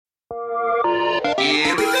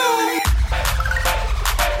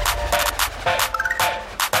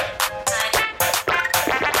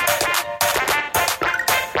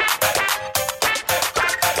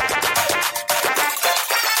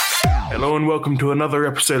welcome to another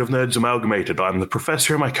episode of Nerds Amalgamated. I'm the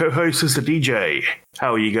Professor and my co-host is the DJ.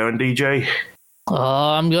 How are you going, DJ? Oh,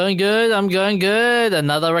 I'm going good.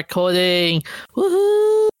 Another recording.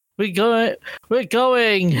 Woohoo! We're going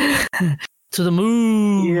to the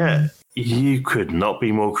moon. Yeah, you could not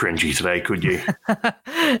be more cringy today, could you?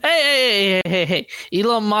 Hey.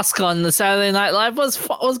 Elon Musk on the Saturday Night Live was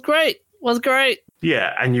great.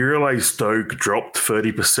 Yeah, and you realise Doge dropped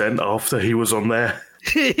 30% after he was on there?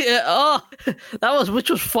 Yeah, which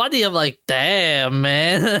was funny. I'm like, damn,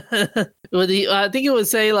 man. I think it would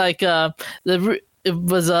say like it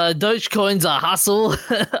was Dogecoin's a hustle.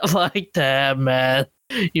 I'm like, damn, man.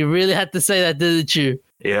 You really had to say that, didn't you?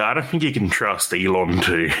 Yeah, I don't think you can trust Elon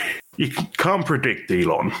too. You can't predict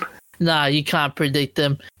Elon. Nah, you can't predict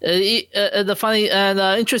him.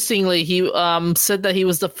 Interestingly, he said that he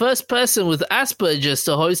was the first person with Asperger's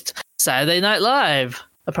to host Saturday Night Live.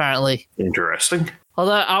 Apparently, interesting.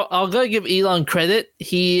 Although I'll go give Elon credit,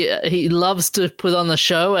 he loves to put on the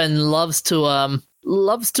show and loves to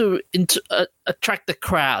attract the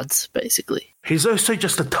crowds. Basically, he's also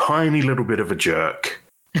just a tiny little bit of a jerk.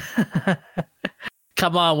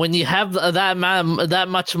 Come on, when you have that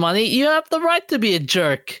much money, you have the right to be a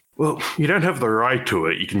jerk. Well, you don't have the right to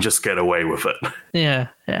it. You can just get away with it. Yeah.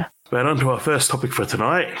 But on to our first topic for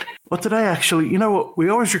tonight. Well, today, actually, you know what? We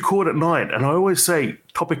always record at night, and I always say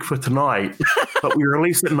topic for tonight, but we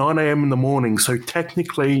release at 9 a.m. in the morning, so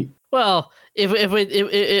technically... Well, if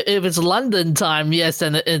it's London time, yes,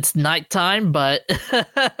 then it's nighttime, but...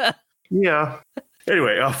 Yeah.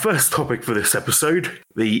 Anyway, our first topic for this episode,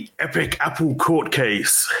 the epic Apple court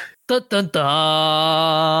case. Dun, dun,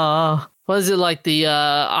 dun. What is it, like the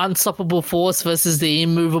unstoppable force versus the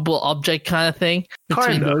immovable object kind of thing?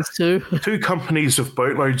 Between those two? Two companies with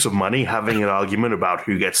boatloads of money having an argument about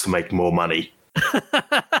who gets to make more money.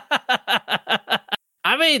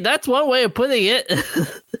 I mean, that's one way of putting it.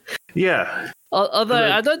 Yeah.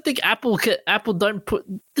 Although I don't think Apple don't put...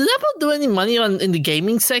 Does Apple do any money in the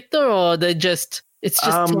gaming sector, or they just... It's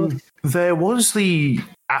just... There was the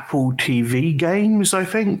Apple TV games, I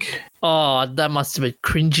think. Oh, that must have been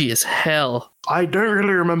cringy as hell. I don't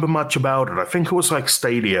really remember much about it. I think it was like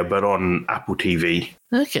Stadia, but on Apple TV.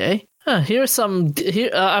 Okay. I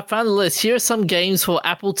found a list. Here are some games for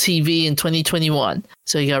Apple TV in 2021.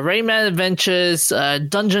 So you got Rayman Adventures,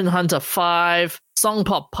 Dungeon Hunter 5, Song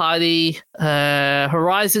Pop Party,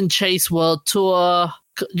 Horizon Chase World Tour,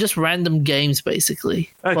 just random games, basically.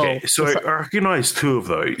 Okay, so I recognize two of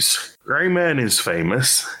those. Rayman is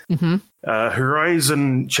famous. Mm-hmm.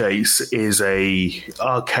 Horizon Chase is a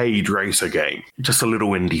arcade racer game, just a little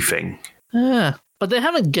indie thing. Yeah, but they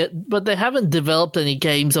haven't developed any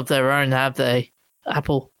games of their own, have they?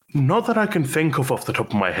 Apple. Not that I can think of off the top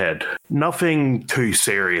of my head. Nothing too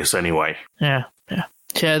serious, anyway. Yeah.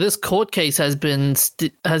 This court case has been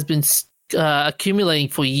accumulating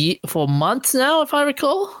for months now, if I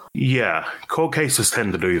recall. Yeah, court cases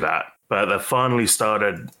tend to do that. But they finally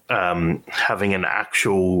started having an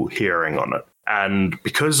actual hearing on it. And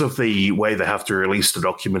because of the way they have to release the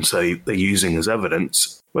documents they're using as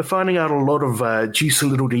evidence, we're finding out a lot of juicy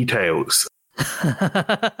little details.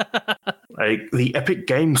 Like, the Epic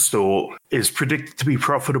Game Store is predicted to be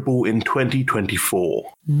profitable in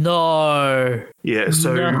 2024. No. Yeah,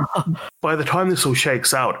 so by the time this all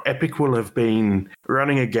shakes out, Epic will have been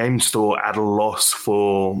running a game store at a loss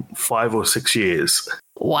for 5 or 6 years.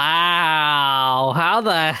 Wow.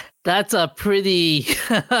 That's a pretty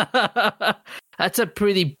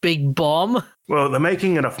big bomb. Well, they're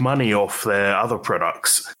making enough money off their other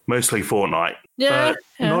products, mostly Fortnite. Yeah.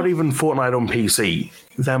 But not even Fortnite on PC.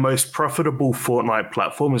 Their most profitable Fortnite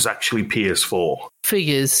platform is actually PS4.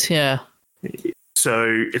 Figures, yeah. So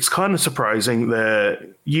it's kind of surprising they're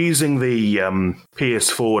using the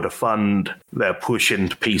PS4 to fund their push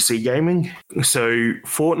into PC gaming. So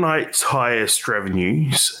Fortnite's highest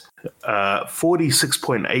revenues,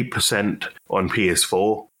 46.8% on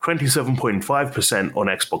PS4, 27.5% on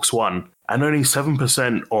Xbox One, and only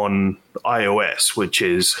 7% on iOS, which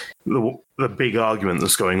is the big argument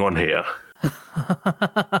that's going on here.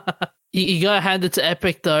 You gotta hand it to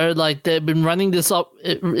Epic though. Like, they've been running this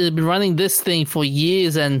thing for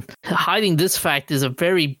years, and hiding this fact is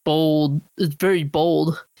very bold. It's very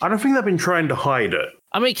bold. I don't think they've been trying to hide it.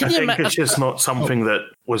 I mean, I think it's just not something that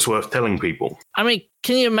was worth telling people. I mean,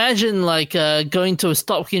 can you imagine like going to a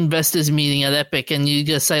stock investors meeting at Epic and you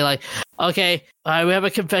just say like, okay, we have a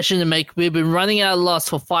confession to make. We've been running at a loss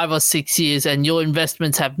for 5 or 6 years, and your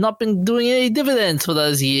investments have not been doing any dividends for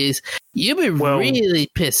those years. You'd be really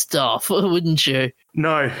pissed off, wouldn't you?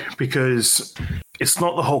 No, because it's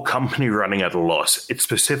not the whole company running at a loss. It's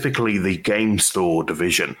specifically the game store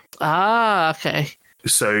division. Ah, okay.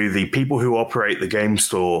 So the people who operate the game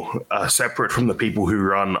store are separate from the people who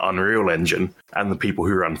run Unreal Engine and the people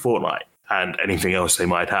who run Fortnite and anything else they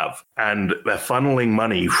might have. And they're funneling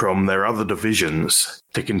money from their other divisions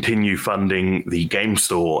to continue funding the game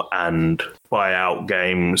store and buy out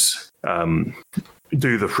games,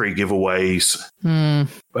 do the free giveaways.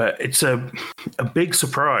 But it's a big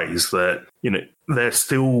surprise that, they're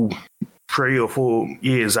still 3 or 4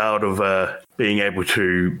 years out of being able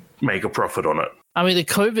to make a profit on it. I mean, the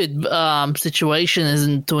COVID situation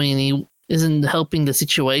isn't helping the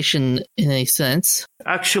situation in any sense.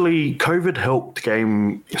 Actually, COVID helped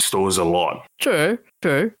game stores a lot. True.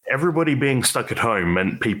 Everybody being stuck at home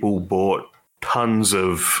meant people bought tons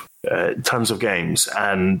of games,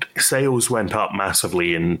 and sales went up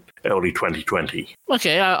massively in early 2020.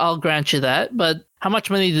 Okay, I'll grant you that. But how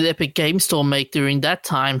much money did Epic Game Store make during that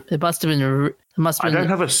time? It must have been. I don't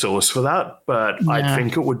have a source for that, but yeah. I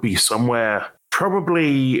think it would be somewhere,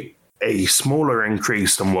 probably a smaller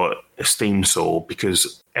increase than what Steam saw,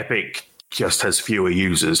 because Epic just has fewer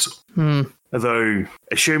users. Although,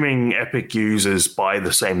 assuming Epic users buy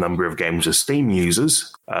the same number of games as Steam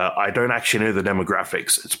users, I don't actually know the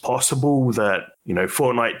demographics. It's possible that,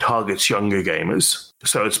 Fortnite targets younger gamers.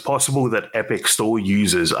 So it's possible that Epic Store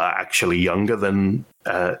users are actually younger than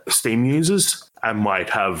Steam users and might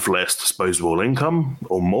have less disposable income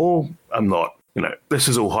or more. I'm not, this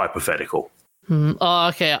is all hypothetical. Oh,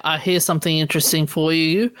 okay. I hear something interesting for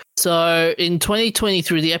you. So in 2020,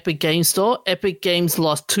 through the Epic Games Store, Epic Games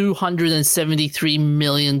lost $273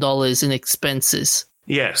 million in expenses.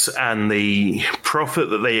 Yes, and the profit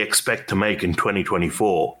that they expect to make in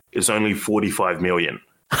 2024 is only $45 million.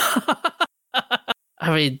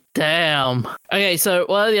 I mean, damn. Okay, so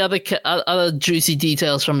what are the other juicy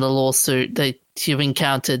details from the lawsuit that you've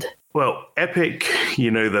encountered? Well, Epic,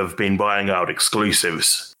 they've been buying out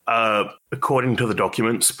exclusives. According to the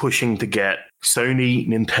documents, pushing to get Sony,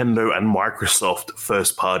 Nintendo, and Microsoft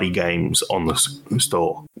first-party games on the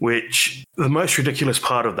store, which the most ridiculous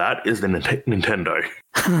part of that is the Nintendo.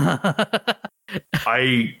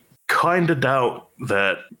 I kind of doubt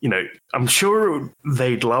that, I'm sure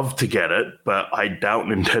they'd love to get it, but I doubt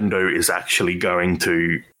Nintendo is actually going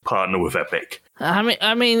to partner with Epic.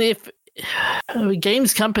 I mean, if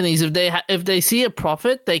games companies, if they see a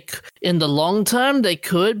profit, in the long term they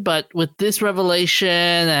could, but with this revelation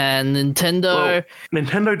and Nintendo,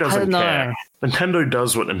 Nintendo doesn't care. Nintendo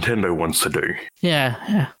does what Nintendo wants to do.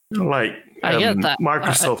 Yeah. Like I get that.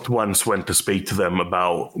 Microsoft once went to speak to them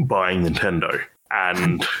about buying Nintendo,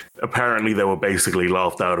 and apparently they were basically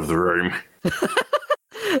laughed out of the room.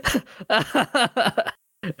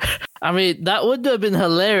 I mean, that would have been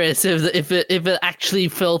hilarious if it actually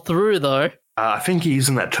fell through, though. I think you're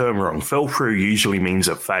using that term wrong. Fell through usually means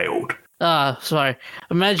it failed. Sorry.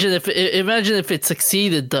 Imagine if it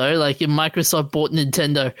succeeded, though. Like if Microsoft bought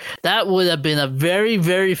Nintendo, that would have been a very,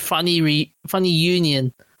 very funny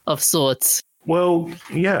union of sorts. Well,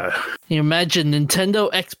 yeah. Can you imagine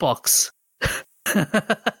Nintendo Xbox?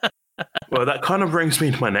 Well, that kind of brings me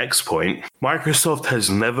to my next point. Microsoft has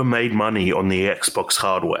never made money on the Xbox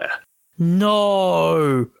hardware.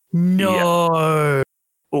 No. Yeah.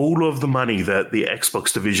 All of the money that the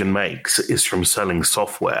Xbox division makes is from selling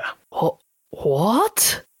software.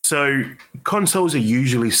 What? So, consoles are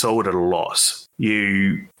usually sold at a loss.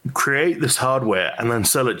 You create this hardware and then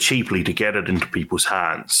sell it cheaply to get it into people's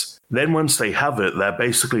hands. Then once they have it, they're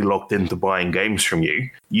basically locked into buying games from you.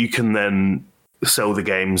 You can then sell the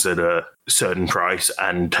games at a certain price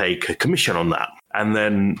and take a commission on that. And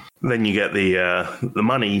then you get the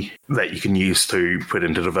money that you can use to put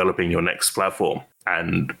into developing your next platform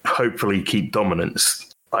and hopefully keep dominance.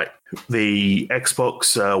 Like the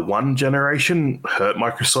Xbox One generation hurt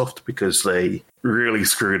Microsoft because they really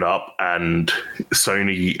screwed up and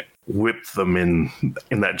Sony whipped them in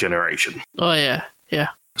that generation. Oh, yeah.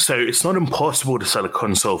 So it's not impossible to sell a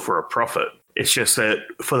console for a profit. It's just that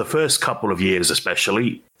for the first couple of years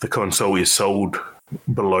especially, the console is sold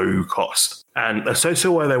below cost. And that's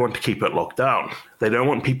also why they want to keep it locked down. They don't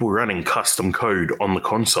want people running custom code on the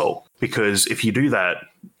console, because if you do that,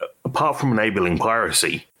 apart from enabling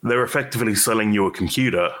piracy, they're effectively selling you a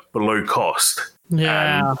computer below cost.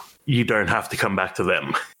 Yeah. And you don't have to come back to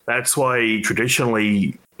them. That's why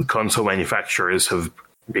traditionally console manufacturers have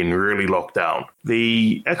been really locked down.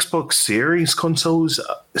 The Xbox Series consoles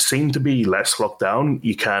seem to be less locked down.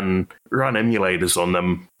 You can run emulators on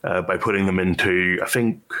them by putting them into, I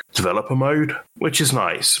think, developer mode, which is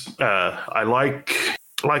nice. I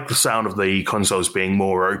like the sound of the consoles being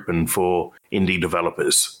more open for indie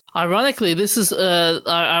developers. Ironically, this is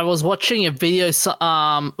I was watching a video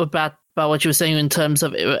about what you were saying in terms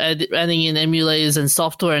of adding in emulators and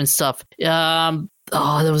software and stuff.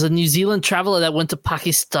 There was a New Zealand traveler that went to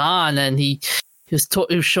Pakistan, and he was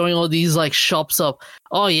showing all these like shops of,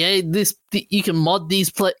 you can mod these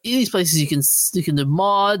places. You can do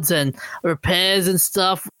mods and repairs and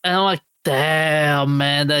stuff. And I'm like, damn,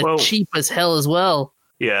 man, they're cheap as hell as well.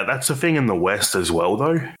 Yeah, that's a thing in the West as well,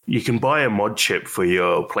 though. You can buy a mod chip for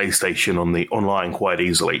your PlayStation online quite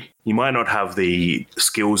easily. You might not have the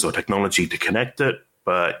skills or technology to connect it,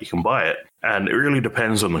 but you can buy it. And it really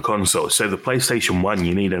depends on the console. So the PlayStation 1,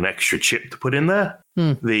 you need an extra chip to put in there.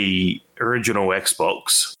 The original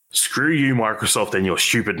Xbox, screw you, Microsoft, and your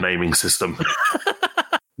stupid naming system.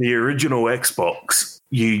 The original Xbox,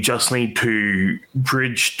 you just need to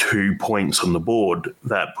bridge 2 points on the board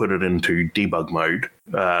that put it into debug mode,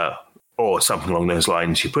 or something along those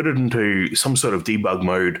lines. You put it into some sort of debug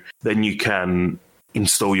mode, then you can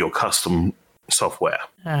install your custom software.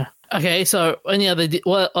 Okay, so any other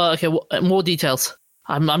more details.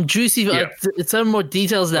 I'm juicy. Yeah. Some more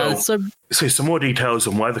details now. So some more details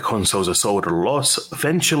on why the consoles are sold at a loss.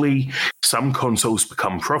 Eventually, some consoles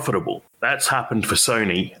become profitable. That's happened for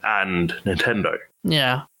Sony and Nintendo.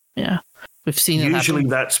 Yeah. We've seen it Usually happen.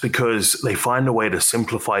 That's because they find a way to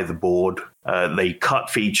simplify the board. They cut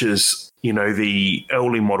features. The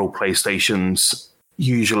early model PlayStations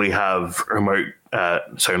usually have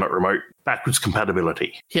backwards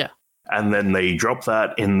compatibility. Yeah. And then they drop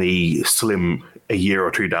that in the Slim a year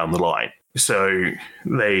or two down the line. So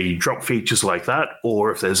they drop features like that,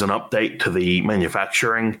 or if there's an update to the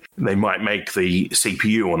manufacturing, they might make the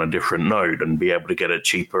CPU on a different node and be able to get it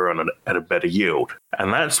cheaper and at a better yield.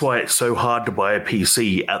 And that's why it's so hard to buy a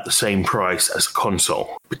PC at the same price as a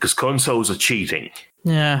console, because consoles are cheating.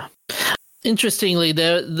 Yeah. Interestingly, with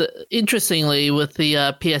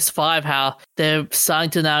the PS5, how they're starting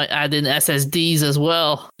to now add in SSDs as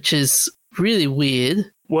well, which is really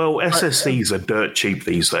weird. Well, SSDs are dirt cheap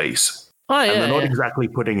these days. Oh, yeah, and they're not exactly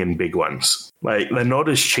putting in big ones. Like, they're not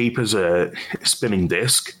as cheap as a spinning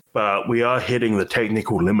disk, but we are hitting the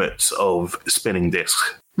technical limits of spinning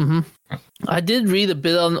disks. Mm-hmm. I did read a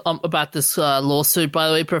bit about this lawsuit, by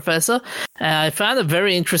the way, Professor, and I found a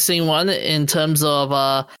very interesting one in terms of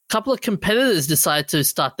a couple of competitors decide to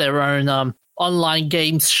start their own online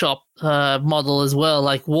games shop model as well,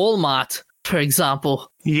 like Walmart, for example.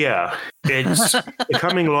 Yeah, it's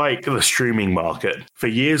becoming like the streaming market. For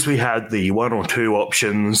years, we had the one or two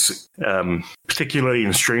options, particularly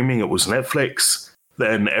in streaming, it was Netflix.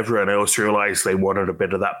 Then everyone else realized they wanted a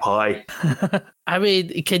bit of that pie. I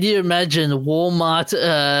mean, can you imagine Walmart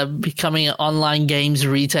becoming an online games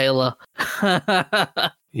retailer?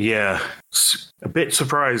 Yeah, it's a bit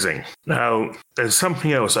surprising. Now, there's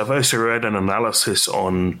something else. I've also read an analysis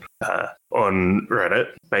on Reddit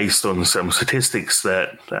based on some statistics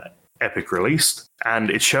that Epic released, and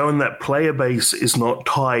it's shown that player base is not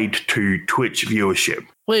tied to Twitch viewership.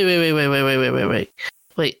 Wait,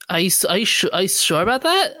 are you sure about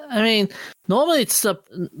that? I mean, normally it's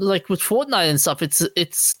like with Fortnite and stuff.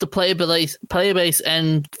 It's the player base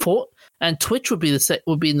and Twitch would be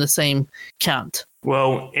in the same count.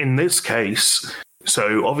 Well, in this case,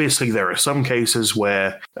 so obviously there are some cases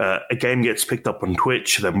where a game gets picked up on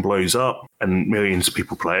Twitch, then blows up, and millions of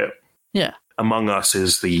people play it. Yeah. Among Us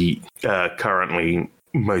is the currently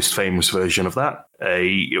most famous version of that.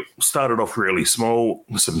 It started off really small,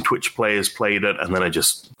 some Twitch players played it, and then it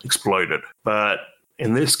just exploded. But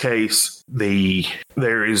in this case,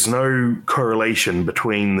 there is no correlation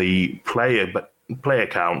between the player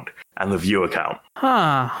count and the viewer count.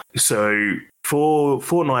 So for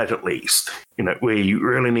Fortnite at least, we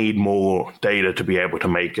really need more data to be able to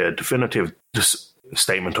make a definitive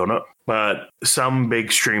statement on it. But some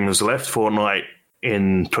big streamers left Fortnite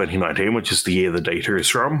in 2019, which is the year the data is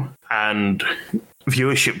from, and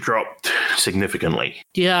viewership dropped significantly.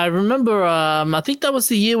 Yeah, I remember. I think that was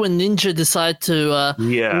the year when Ninja decided to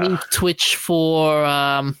leave Twitch for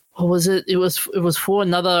what was it? It was for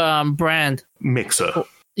another brand, Mixer.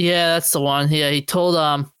 Yeah, that's the one. Yeah, he told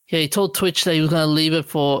Twitch that he was going to leave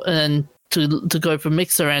it and to go for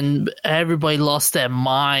Mixer, and everybody lost their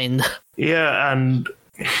mind. Yeah, and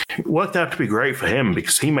it worked out to be great for him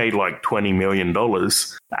because he made like $20 million,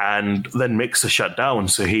 and then Mixer shut down.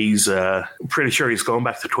 So he's pretty sure he's going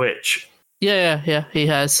back to Twitch. Yeah, he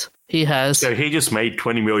has. So he just made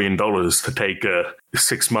 $20 million to take a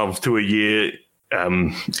 6 month to a year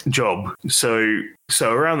job. So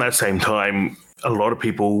around that same time, a lot of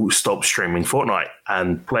people stopped streaming Fortnite,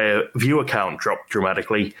 and player viewer count dropped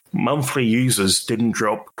dramatically. Monthly users didn't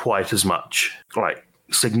drop quite as much. Like,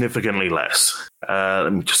 significantly less.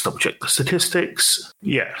 Let me just double check the statistics.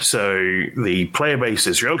 Yeah, so the player base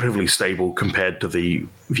is relatively stable compared to the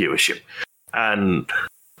viewership. And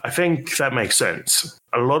I think that makes sense.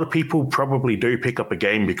 A lot of people probably do pick up a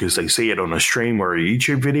game because they see it on a stream or a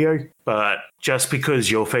YouTube video, but just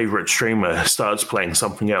because your favorite streamer starts playing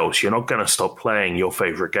something else, you're not going to stop playing your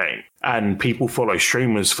favorite game. And people follow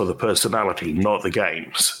streamers for the personality, not the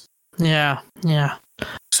games. Yeah.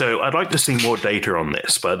 So I'd like to see more data on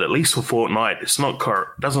this, but at least for Fortnite, it's not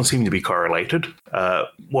doesn't seem to be correlated.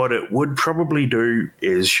 What it would probably do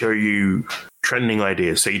is show you trending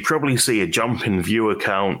ideas. So you'd probably see a jump in viewer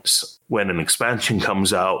counts when an expansion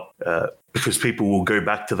comes out, because people will go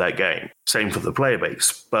back to that game. Same for the player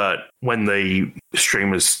base. But when the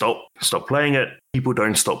streamers stop playing it, people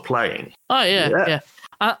don't stop playing. Oh, yeah.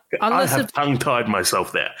 I have tongue-tied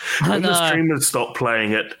myself there. When the streamers stop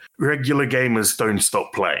playing it, regular gamers don't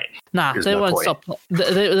stop playing. Nah, they won't stop.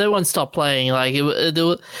 They won't stop playing. Like,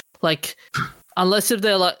 unless if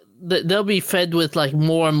they're like, they'll be fed with like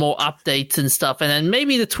more and more updates and stuff, and then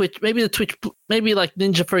maybe like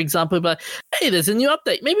Ninja, for example, but hey, there's a new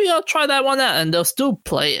update. Maybe I'll try that one out, and they'll still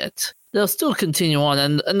play it. They'll still continue on,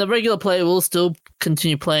 and the regular player will still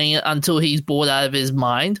continue playing it until he's bored out of his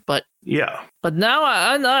mind. But yeah. But now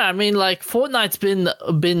I know. I mean, like Fortnite's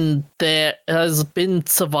been there, has been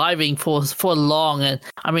surviving for long. And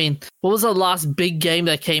I mean, what was the last big game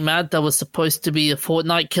that came out that was supposed to be a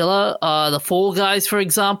Fortnite killer? The Fall Guys, for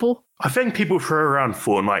example. I think people throw around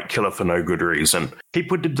Fortnite killer for no good reason.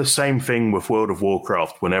 People did the same thing with World of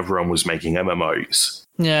Warcraft when everyone was making MMOs.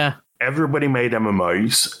 Yeah. Everybody made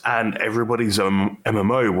MMOs, and everybody's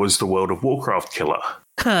MMO was the World of Warcraft killer.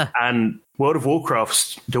 And World of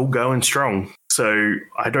Warcraft's still going strong. So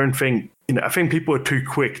I don't think, I think people are too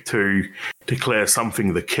quick to declare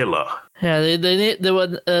something the killer. Yeah, they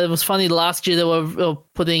were. It was funny last year they were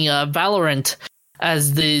putting Valorant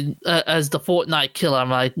as the Fortnite killer. I'm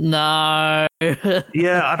like, no.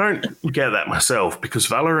 Yeah, I don't get that myself, because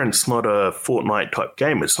Valorant's not a Fortnite type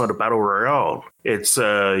game. It's not a battle royale. It's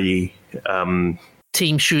a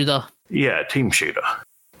team shooter. Yeah, team shooter.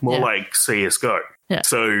 More like CS:GO. Yeah.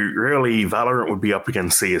 So really, Valorant would be up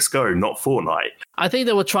against CS:GO, not Fortnite. I think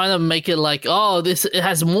they were trying to make it like,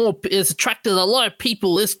 it's attracted a lot of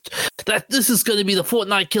people. This is going to be the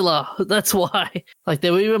Fortnite killer. That's why. Like they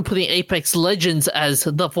were even putting Apex Legends as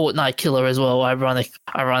the Fortnite killer as well.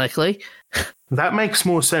 Ironically, that makes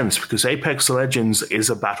more sense because Apex Legends is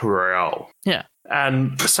a battle royale. Yeah.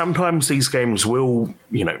 And sometimes these games will,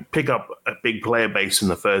 pick up a big player base in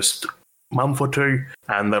the first month or two,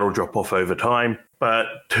 and that'll drop off over time. But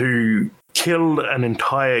to kill an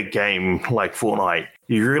entire game like Fortnite,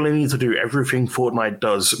 you really need to do everything Fortnite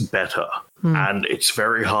does better. And it's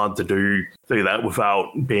very hard to do that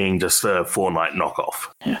without being just a Fortnite knockoff.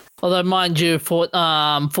 Yeah. Although, mind you,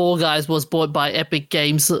 Fall Guys was bought by Epic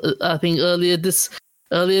Games, I think earlier this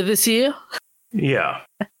year. Yeah.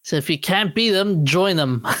 So if you can't beat them, join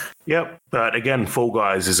them. Yep. But again, Fall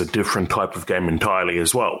Guys is a different type of game entirely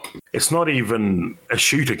as well. It's not even a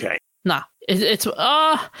shooter game. Nah. It's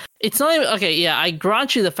not even, okay, yeah, I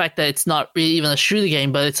grant you the fact that it's not really even a shooter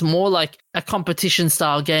game, but it's more like a competition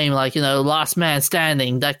style game, like, last man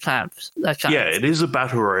standing, that kind of. Yeah, it is a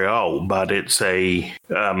battle royale, but it's a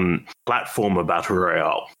platformer battle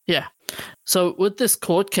royale. Yeah. So with this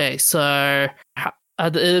court case, they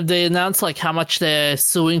announced like how much they're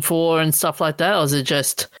suing for and stuff like that, or is it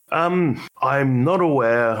just? I'm not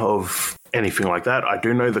aware of anything like that. I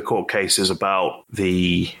do know the court case is about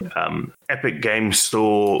the Epic Games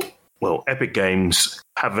Store. Well, Epic Games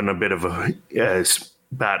having a bit of a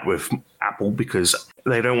spat with Apple because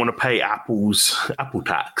they don't want to pay Apple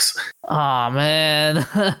tax. Oh man,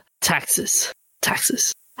 taxes.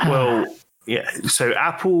 Well, yeah. So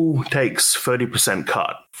Apple takes 30%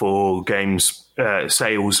 cut for games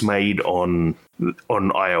sales made on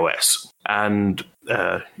iOS, and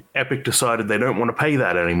Epic decided they don't want to pay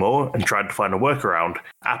that anymore and tried to find a workaround.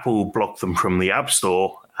 Apple blocked them from the App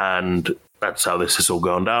Store, and that's how this has all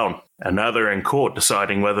gone down. And now they're in court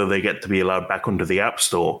deciding whether they get to be allowed back onto the App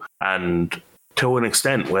Store, and to an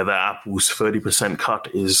extent whether Apple's 30% cut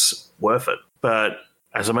is worth it. But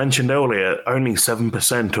as I mentioned earlier, only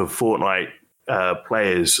 7% of Fortnite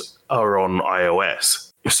players are on iOS.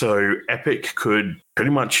 So Epic could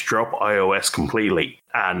pretty much drop iOS completely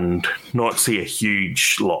and not see a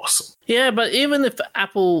huge loss. Yeah, but even if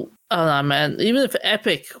even if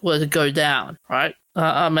Epic were to go down, right?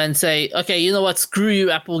 And say, okay, you know what? Screw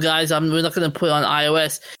you, Apple guys. We're not going to put it on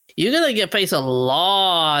iOS. You're going to face a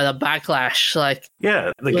lot of backlash.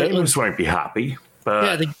 The gamers won't be happy,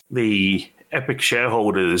 but the Epic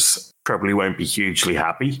shareholders probably won't be hugely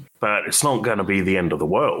happy, but it's not going to be the end of the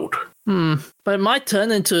world. But it might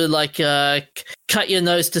turn into like cut your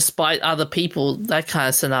nose despite other people, that kind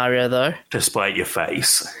of scenario, though. Despite your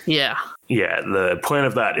face. Yeah. Yeah, the point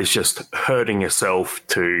of that is just hurting yourself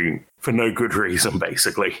for no good reason,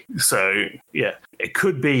 basically. So, yeah, it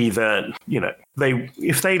could be that,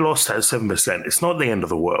 if they lost that 7%, it's not the end of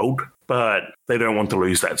the world, but they don't want to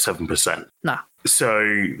lose that 7%. Nah.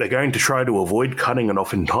 So they're going to try to avoid cutting it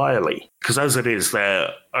off entirely, because as it is, they're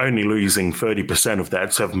only losing 30% of that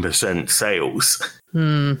 7% sales.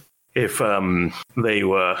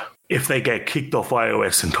 If they get kicked off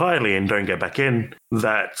iOS entirely and don't get back in,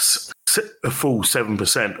 that's a full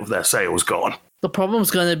 7% of their sales gone. The problem's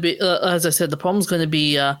going to be, as I said, the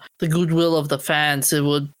the goodwill of the fans.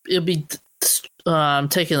 It'll be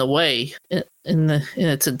taken away in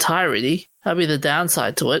its entirety. That'll be the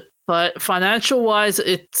downside to it. But financial-wise,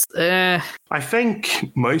 it's I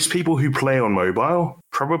think most people who play on mobile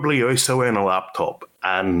probably also own a laptop,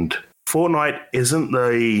 and Fortnite isn't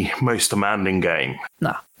the most demanding game.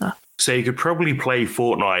 No. So you could probably play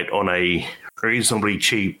Fortnite on a reasonably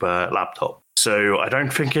cheap laptop. So I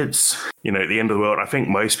don't think it's, the end of the world. I think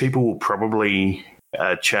most people will probably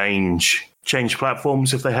change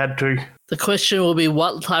platforms if they had to. The question will be,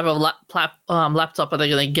 what type of laptop are they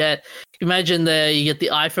going to get? Imagine you get the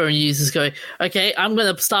iPhone users going, okay, I'm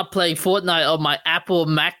going to start playing Fortnite on my Apple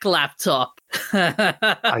Mac laptop.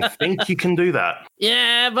 I think you can do that.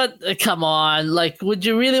 Yeah, but come on. Like, would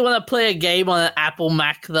you really want to play a game on an Apple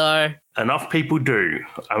Mac, though? Enough people do.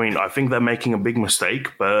 I mean, I think they're making a big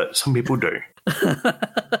mistake, but some people do.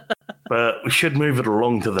 But we should move it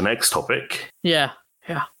along to the next topic. Yeah.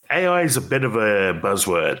 AI is a bit of a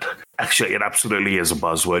buzzword. Actually, it absolutely is a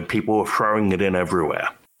buzzword. People are throwing it in everywhere.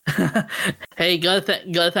 Hey,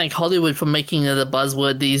 gotta thank Hollywood for making it a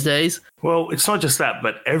buzzword these days. Well, it's not just that,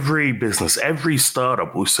 but every business, every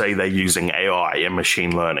startup will say they're using AI and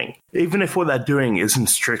machine learning. Even if what they're doing isn't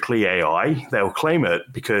strictly AI, they'll claim it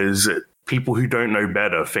because people who don't know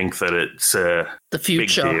better think that it's the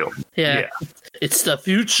future. Big deal. Yeah. It's the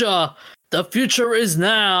future. The future is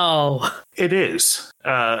now. It is.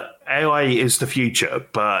 AI is the future,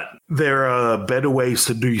 but there are better ways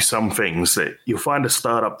to do some things. That you'll find a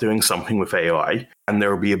startup doing something with AI, and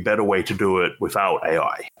there will be a better way to do it without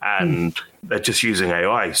AI. And they're just using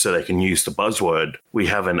AI so they can use the buzzword. We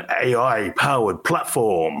have an AI-powered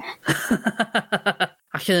platform.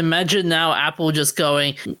 I can imagine now Apple just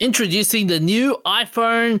going, introducing the new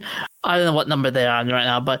iPhone. I don't know what number they're on right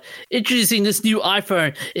now, but introducing this new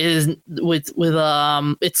iPhone is with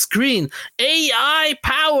its screen AI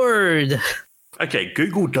powered. Okay,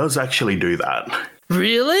 Google does actually do that.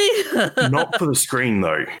 Really? Not for the screen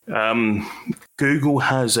though. Google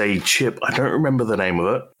has a chip. I don't remember the name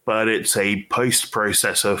of it, but it's a post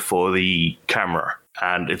processor for the camera,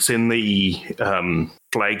 and it's in the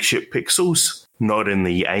flagship Pixels, not in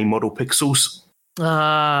the A model Pixels.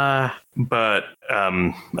 But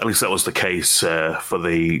at least that was the case for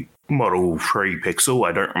the Model 3 Pixel.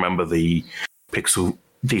 I don't remember the Pixel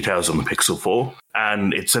details on the Pixel 4.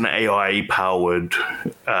 And it's an AI-powered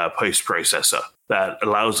post-processor that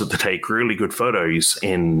allows it to take really good photos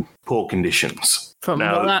in poor conditions. In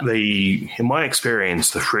my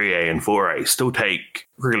experience, the 3A and 4A still take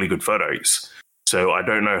really good photos. So I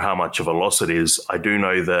don't know how much of a loss it is. I do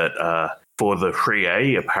know that for the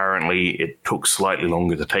 3A, apparently it took slightly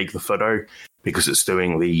longer to take the photo because it's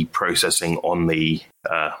doing the processing on the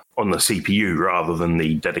CPU rather than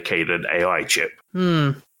the dedicated AI chip.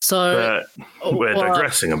 So we're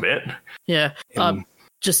digressing a bit. Yeah.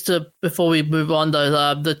 Before we move on,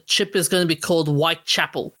 though, the chip is going to be called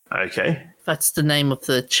Whitechapel. Okay. That's the name of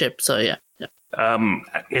the chip. So yeah.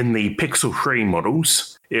 In the Pixel 3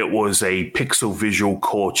 models, it was a Pixel Visual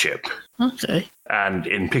Core chip. Okay. And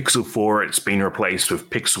in Pixel 4, it's been replaced with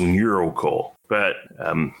Pixel Neural Core. But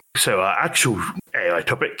so our actual AI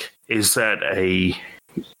topic is that in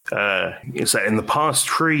the past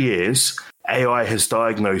 3 years, AI has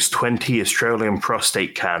diagnosed 20 Australian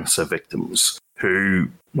prostate cancer victims who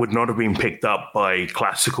would not have been picked up by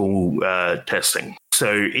classical testing.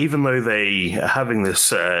 So even though they are having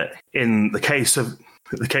this, in the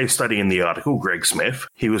case study in the article, Greg Smith,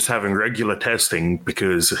 he was having regular testing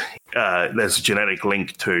because there's a genetic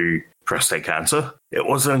link to prostate cancer. It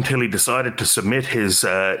wasn't until he decided to submit his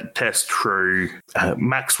test through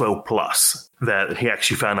Maxwell Plus that he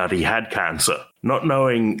actually found out he had cancer, not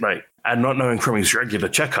knowing from his regular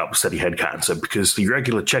checkups that he had cancer because the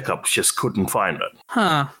regular checkups just couldn't find it.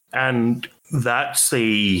 Huh. And that's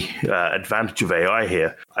the advantage of AI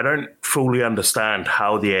here. I don't fully understand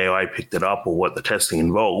how the AI picked it up or what the testing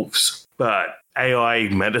involves, But AI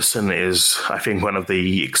medicine is, I think, one of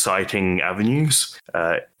the exciting avenues.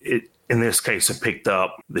 In this case, it picked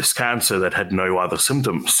up this cancer that had no other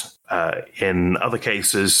symptoms. In other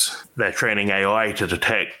cases, they're training AI to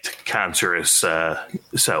detect cancerous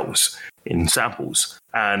cells in samples.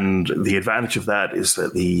 And the advantage of that is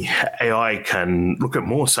that the AI can look at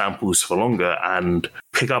more samples for longer and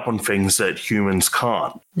pick up on things that humans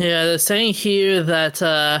can't. Yeah, they're saying here that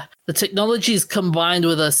the technology is combined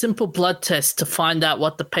with a simple blood test to find out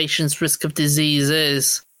what the patient's risk of disease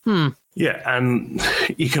is. Yeah, and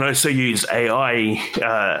you can also use AI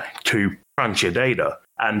to crunch your data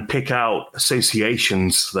and pick out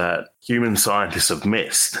associations that human scientists have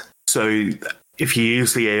missed. So if you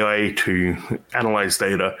use the AI to analyze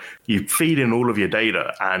data, you feed in all of your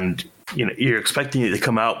data and you're expecting it to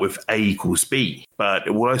come out with A equals B, but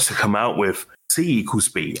it will also come out with C equals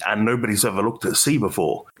B, and nobody's ever looked at C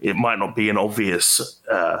before. It might not be an obvious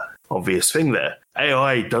thing there.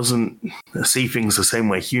 AI doesn't see things the same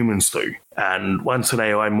way humans do. And once an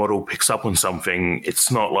AI model picks up on something,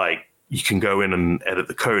 it's not like you can go in and edit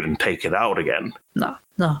the code and take it out again. No.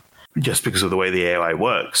 Just because of the way the AI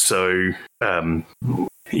works. So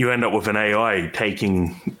you end up with an AI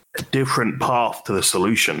taking a different path to the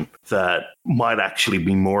solution that might actually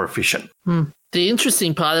be more efficient. The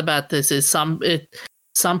interesting part about this is some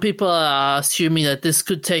people are assuming that this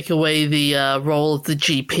could take away the role of the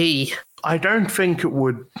GP. I don't think it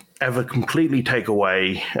would ever completely take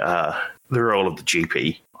away the role of the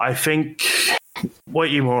GP. I think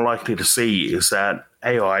what you're more likely to see is that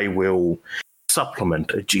AI will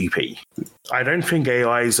supplement a GP. I don't think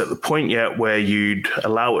AI is at the point yet where you'd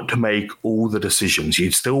allow it to make all the decisions.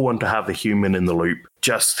 You'd still want to have the human in the loop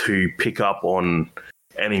just to pick up on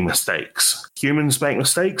any mistakes. Humans make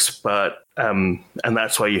mistakes, but and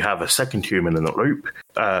that's why you have a second human in the loop.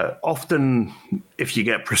 Often, if you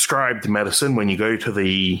get prescribed medicine, when you go to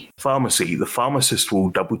the pharmacy, the pharmacist will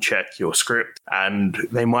double check your script and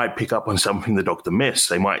they might pick up on something the doctor missed.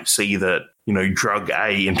 They might see that, drug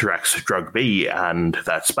A interacts with drug B and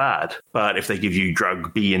that's bad. But if they give you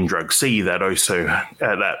drug B and drug C, that also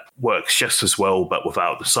that works just as well, but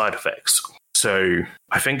without the side effects. So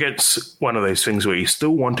I think it's one of those things where you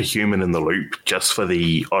still want a human in the loop just for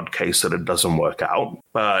the odd case that it doesn't work out.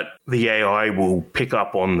 But the AI will pick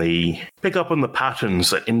up on the patterns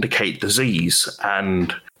that indicate disease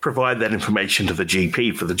and provide that information to the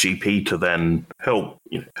GP for the GP to then help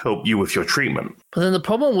you with your treatment. But then the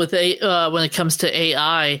problem with when it comes to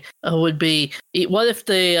AI would be, what if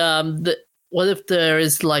there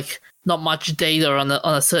is not much data on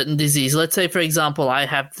a certain disease? Let's say, for example, I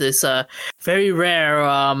have this very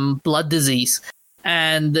rare blood disease,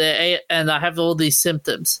 and I have all these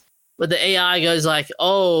symptoms, but the AI goes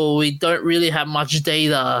 "Oh, we don't really have much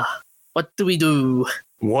data. What do we do?"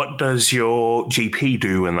 What does your GP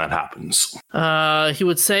do when that happens? He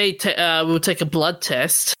would say, "We'll take a blood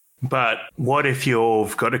test." But what if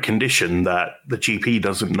you've got a condition that the GP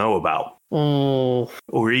doesn't know about? Oh.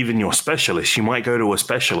 Or even your specialist. You might go to a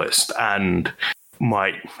specialist and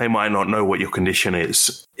they might not know what your condition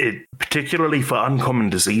is. Particularly for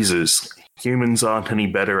uncommon diseases, humans aren't any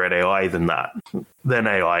better at AI than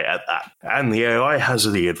AI at that. And the AI has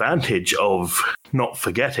the advantage of not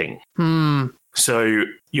forgetting. So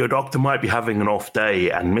your doctor might be having an off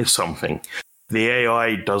day and miss something. The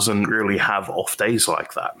AI doesn't really have off days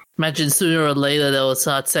like that. Imagine sooner or later they'll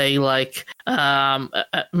start saying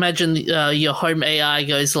imagine your home AI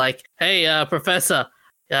goes "Hey, professor,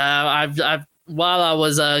 I've while I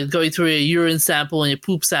was going through your urine sample and your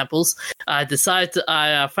poop samples, I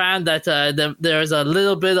found that there's a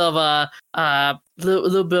little bit of a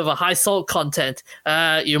high salt content.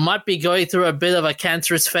 You might be going through a bit of a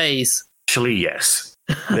cancerous phase." Actually, yes.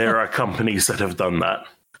 There are companies that have done that.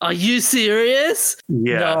 Are you serious?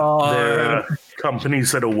 Yeah, no. There are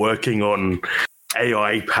companies that are working on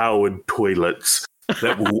AI-powered toilets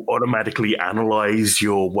that will automatically analyze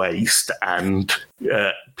your waste and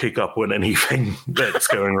pick up on anything that's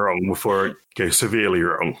going wrong before it goes severely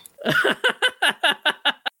wrong.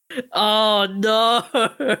 Oh, no.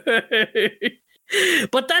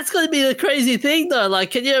 But that's going to be the crazy thing, though.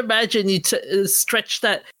 Can you imagine you stretch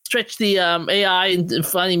the AI in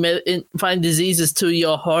finding diseases to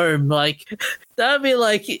your home? That would be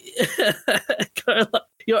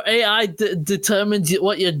your AI determines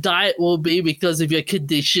what your diet will be because of your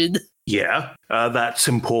condition. Yeah, that's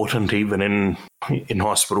important even in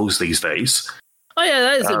hospitals these days. Oh yeah,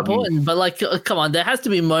 that is important. But come on, there has to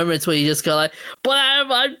be moments where you just go "But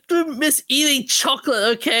I miss eating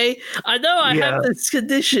chocolate." Okay, I know I have this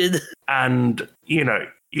condition, and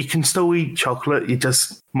you can still eat chocolate. You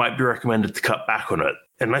just might be recommended to cut back on it.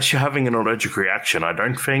 unless you're having an allergic reaction, I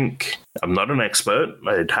don't think, I'm not an expert.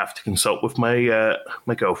 I'd have to consult with my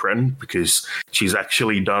my girlfriend because she's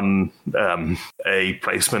actually done a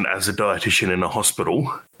placement as a dietitian in a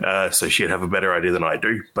hospital. So she'd have a better idea than I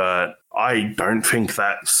do. But I don't think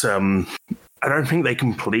that's, I don't think they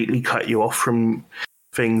completely cut you off from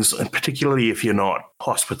things, and particularly if you're not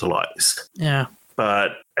hospitalized. Yeah.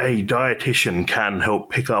 But a dietitian can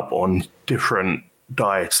help pick up on different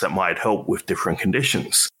diets that might help with different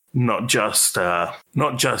conditions. Not just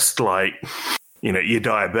like, you know, you're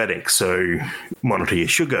diabetic, so monitor your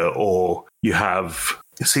sugar, or you have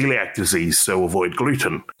celiac disease, so avoid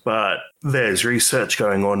gluten. But there's research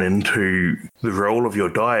going on into the role of your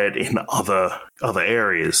diet in other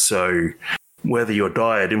areas. So whether your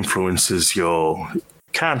diet influences your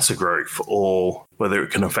cancer growth or whether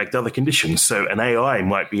it can affect other conditions. So an AI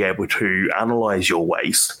might be able to analyze your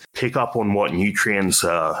waste, pick up on what nutrients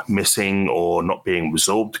are missing or not being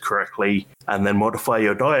absorbed correctly, and then modify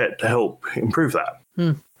your diet to help improve that.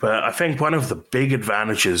 But I think one of the big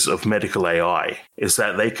advantages of medical AI is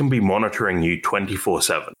that they can be monitoring you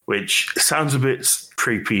 24/7, which sounds a bit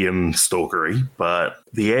creepy and stalkery, but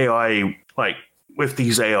the AI, like with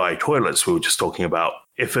these AI toilets we were just talking about,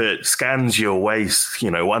 if it scans your waste,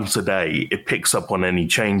 you know, once a day, it picks up on any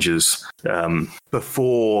changes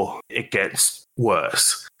before it gets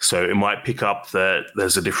worse. So it might pick up that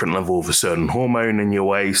there's a different level of a certain hormone in your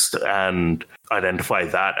waste and identify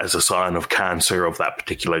that as a sign of cancer of that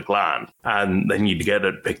particular gland. And then you'd get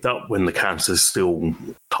it picked up when the cancer's still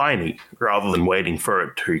tiny, rather than waiting for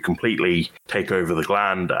it to completely take over the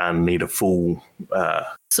gland and need a full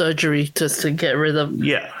surgery just to get rid of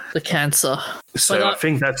the cancer. So I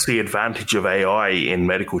think that's the advantage of AI in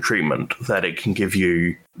medical treatment, that it can give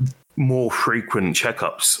you more frequent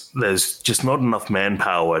checkups. There's just not enough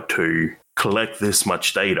manpower to collect this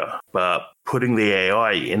much data, but putting the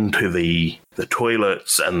AI into the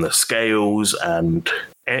toilets and the scales and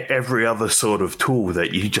every other sort of tool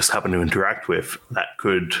that you just happen to interact with that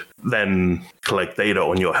could then collect data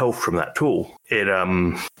on your health from that tool. It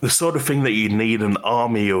the sort of thing that you need an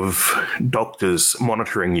army of doctors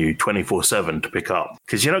monitoring you 24/7 to pick up.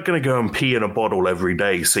 Because you're not going to go and pee in a bottle every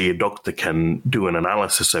day so your doctor can do an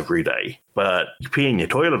analysis every day. But you pee in your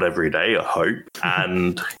toilet every day, I hope,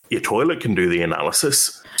 and your toilet can do the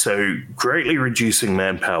analysis. So greatly reducing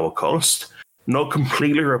manpower cost. Not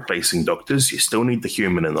completely replacing doctors, you still need the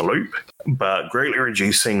human in the loop, but greatly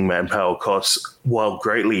reducing manpower costs while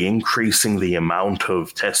greatly increasing the amount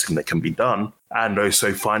of testing that can be done, and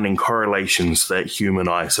also finding correlations that human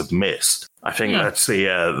eyes have missed. I think that's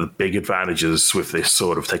the big advantages with this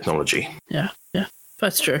sort of technology. Yeah,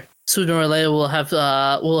 that's true. Sooner or later, we'll have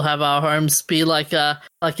our homes be like an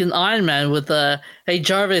Iron Man with hey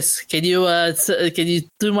Jarvis, can you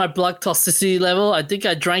do my blood toxicity level? I think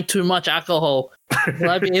I drank too much alcohol. Will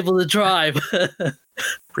I be able to drive?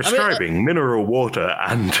 Prescribing mineral water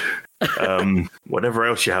and whatever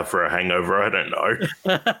else you have for a hangover. I don't know.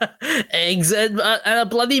 Eggs and a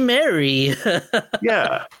Bloody Mary.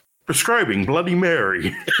 Yeah. Prescribing Bloody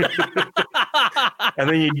Mary. And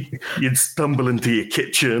then you'd stumble into your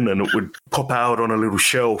kitchen and it would pop out on a little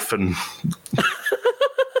shelf. And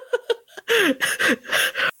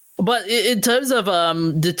but in terms of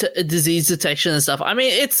disease detection and stuff, I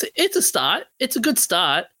mean, it's a start. It's a good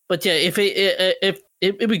start. But yeah, if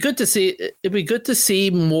it'd be good to see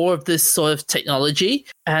more of this sort of technology,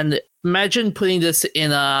 and imagine putting this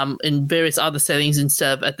in various other settings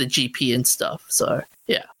instead of at the GP and stuff. So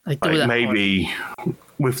yeah, like maybe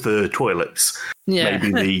with the toilets,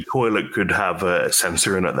 maybe the toilet could have a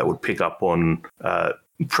sensor in it that would pick up on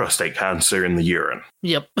prostate cancer in the urine.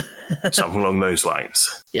 Yep. Something along those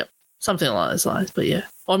lines. Yep. Something along those lines, but yeah.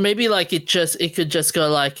 Or maybe like it could just go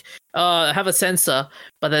like, have a sensor,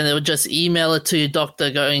 but then it would just email it to your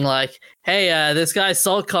doctor going like, hey, this guy's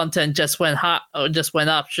salt content just went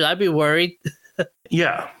up. Should I be worried?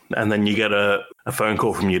 Yeah. And then you get a phone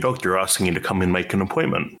call from your doctor asking you to come and make an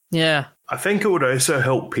appointment. Yeah. I think it would also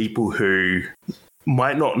help people who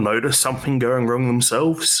might not notice something going wrong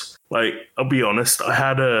themselves. Like, I'll be honest, I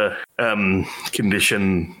had a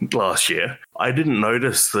condition last year. I didn't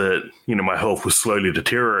notice that, my health was slowly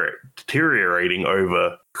deteriorating over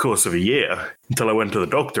the course of a year until I went to the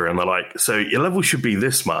doctor and they're like, so your level should be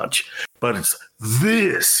this much, but it's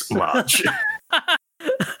this much.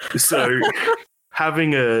 So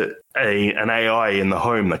having an AI in the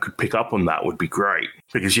home that could pick up on that would be great,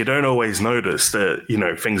 because you don't always notice that,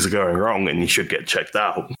 things are going wrong and you should get checked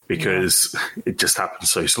out because it just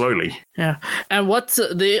happens so slowly. Yeah. And what's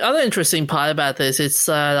the other interesting part about this is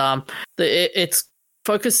that it's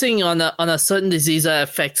focusing on a certain disease that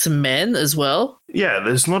affects men as well. yeah,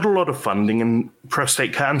 there's not a lot of funding in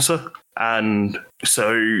prostate cancer. And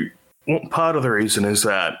so part of the reason is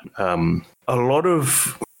that a lot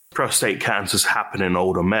of prostate cancers happen in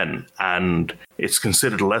older men, and it's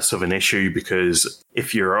considered less of an issue because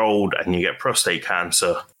if you're old and you get prostate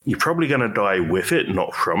cancer, you're probably going to die with it,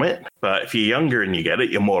 not from it. But if you're younger and you get it,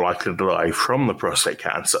 you're more likely to die from the prostate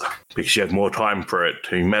cancer because you have more time for it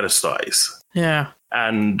to metastasize. Yeah.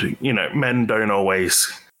 And,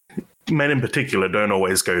 men in particular don't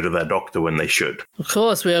always go to their doctor when they should. Of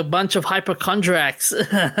course, we're a bunch of hypochondriacs.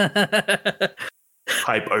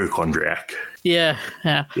 Hypochondriac. Yeah.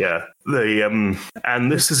 And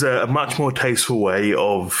this is a much more tasteful way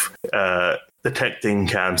of detecting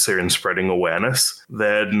cancer and spreading awareness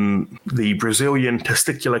than the Brazilian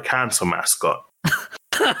testicular cancer mascot,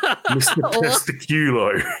 Mr.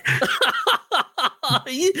 Testiculo.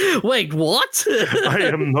 Wait, what? I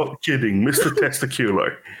am not kidding, Mr.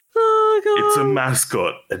 Testiculo. Oh, God. It's a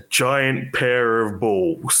mascot, a giant pair of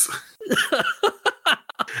balls.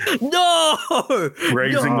 No!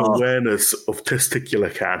 Raising awareness of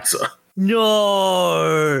testicular cancer.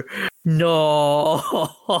 No!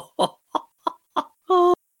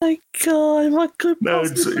 Oh my God, what could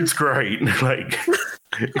possibly... it's great. Like,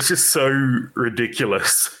 it's just so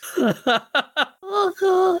ridiculous. Oh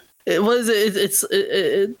God.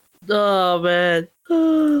 Oh man.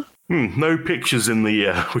 No pictures in the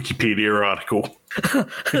Wikipedia article.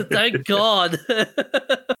 Thank God.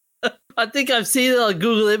 I think I've seen it on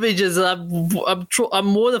Google Images, and I'm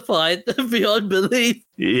mortified beyond belief.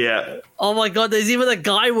 Yeah. Oh my God! There's even a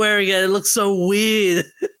guy wearing it. It looks so weird.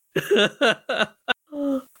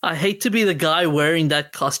 I hate to be the guy wearing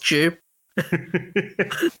that costume.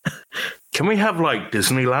 Can we have like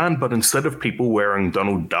Disneyland, but instead of people wearing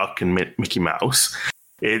Donald Duck and Mickey Mouse,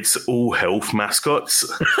 it's all health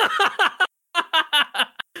mascots?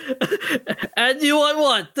 And you want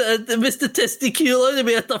what? Mr. Testiculo to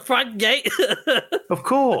be at the front gate? Of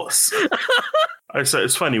course. So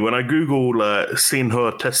it's funny, when I Google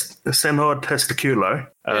Senhor Testiculo,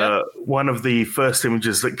 one of the first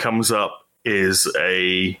images that comes up is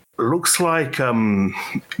looks like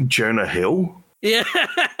Jonah Hill. Yeah.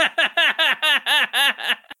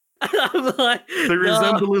 I'm like, the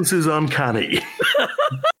resemblance is uncanny.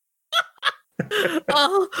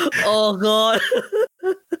 Oh God.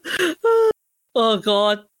 Oh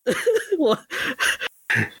God.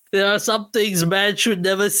 There are some things man should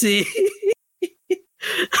never see.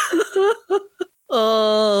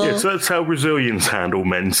 Oh. Yeah, so that's how Brazilians handle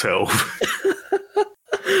men's health.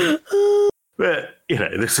 But,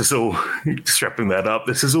 this is all, just wrapping that up,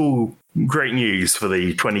 this is all great news for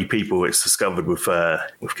the 20 people it's discovered with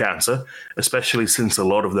cancer, especially since a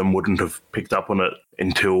lot of them wouldn't have picked up on it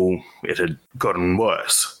until it had gotten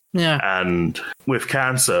worse. Yeah. And with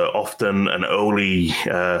cancer, often an early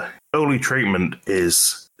treatment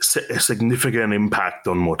is a significant impact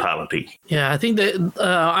on mortality. Yeah, I think that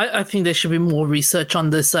I think there should be more research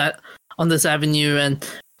on this avenue, and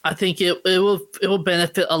I think it will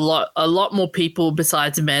benefit a lot more people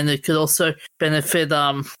besides men. It could also benefit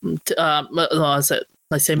Not just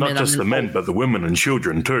the men, but the women and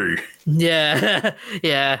children too. Yeah,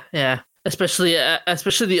 yeah. Especially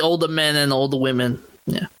the older men and older women.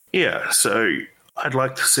 Yeah. Yeah. So I'd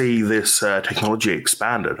like to see this technology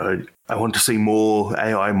expanded. I want to see more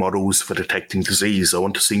AI models for detecting disease. I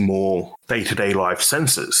want to see more day-to-day life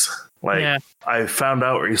sensors. I found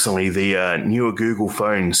out recently the newer Google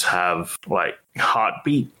phones have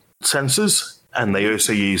heartbeat sensors, and they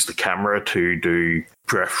also use the camera to do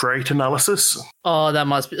breath rate analysis. Oh,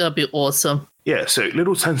 that'd be awesome. Yeah, so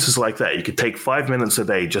little sensors like that, you could take 5 minutes a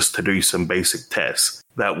day just to do some basic tests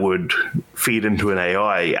that would feed into an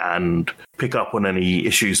AI and pick up on any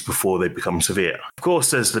issues before they become severe. Of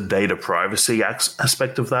course, there's the data privacy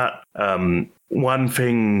aspect of that. One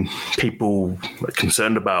thing people are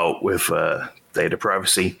concerned about with data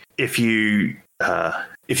privacy, if you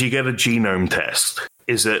get a genome test,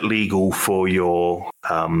 is it legal for your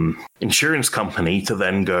insurance company to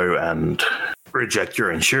then go and reject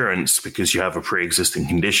your insurance because you have a pre-existing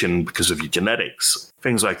condition because of your genetics?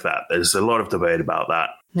 Things like that. There's a lot of debate about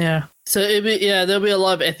that. Yeah. So there'll be a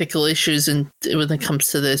lot of ethical issues when it comes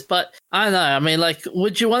to this. But I don't know. I mean,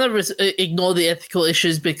 would you want to ignore the ethical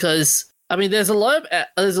issues? Because there's a lot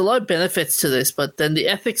of benefits to this, but then the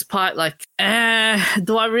ethics part,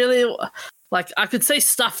 do I really I could say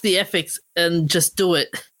stuff the ethics and just do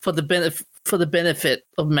it for the benefit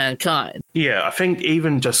of mankind. Yeah, I think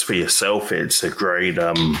even just for yourself, it's a great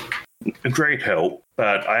help.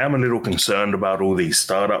 But I am a little concerned about all these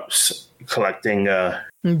startups collecting Data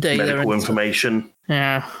medical and information.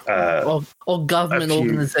 Yeah. Or government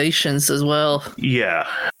organizations as well. Yeah.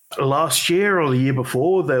 Last year or the year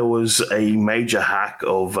before, there was a major hack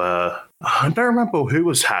of, I don't remember who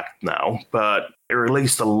was hacked now, but it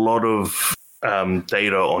released a lot of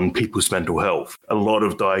data on people's mental health, a lot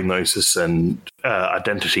of diagnosis and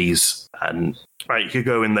identities. And you could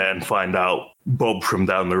go in there and find out Bob from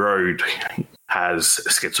down the road has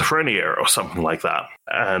schizophrenia or something like that.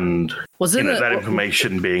 And that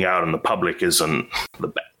information being out in the public is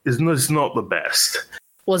not the best.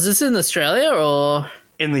 Was this in Australia or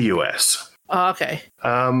in the US? Oh, okay.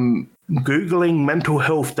 Googling mental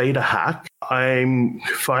health data hack, I'm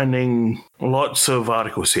finding lots of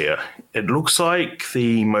articles here. It looks like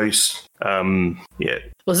the most,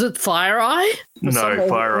 Was it FireEye? No,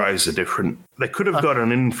 FireEyes are different. They could have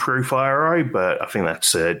gotten in through FireEye, but I think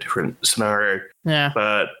that's a different scenario. Yeah.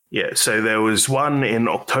 But so there was one in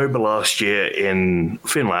October last year in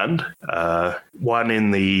Finland, one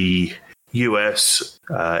in the US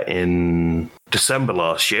in December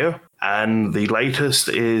last year, and the latest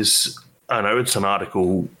is, I know it's an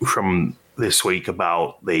article from this week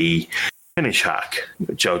about the Finnish hack,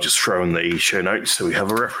 which I'll just throw in the show notes so we have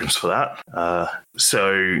a reference for that.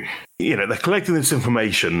 So, they're collecting this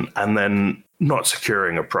information and then not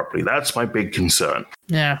securing it properly. That's my big concern.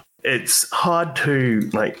 Yeah. It's hard to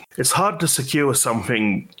secure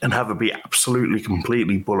something and have it be absolutely,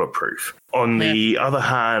 completely bulletproof. On the other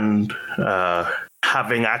hand,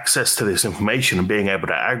 having access to this information and being able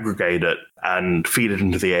to aggregate it and feed it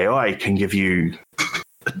into the AI can give you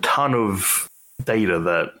a ton of data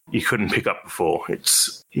that you couldn't pick up before.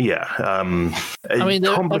 It's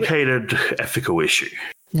complicated ethical issue.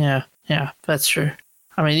 Yeah, that's true.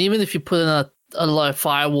 I mean, even if you put in a lot of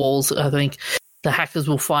firewalls, I think the hackers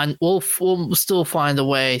will still find a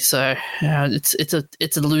way. So it's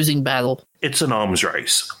a losing battle. It's an arms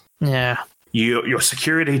race. Yeah. Your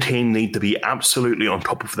security team need to be absolutely on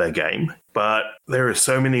top of their game, but there are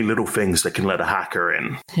so many little things that can let a hacker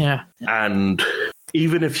in. Yeah. And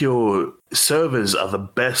even if your servers are the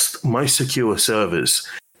best, most secure servers,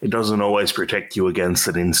 it doesn't always protect you against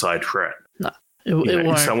an inside threat. No, it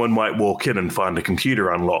won't. Someone might walk in and find a computer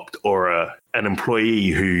unlocked, or an employee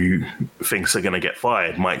who thinks they're going to get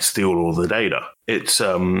fired might steal all the data. It's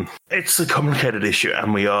a complicated issue,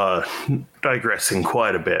 and we are digressing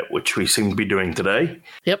quite a bit, which we seem to be doing today.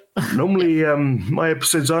 Yep. Normally, my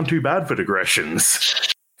episodes aren't too bad for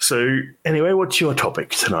digressions. So, anyway, what's your topic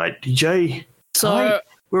tonight, DJ? So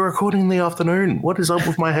we're recording in the afternoon. What is up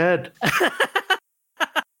with my head?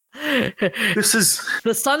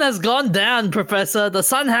 The sun has gone down, Professor. The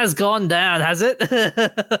sun has gone down, has it?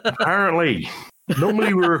 Apparently.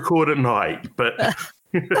 Normally we record at night, but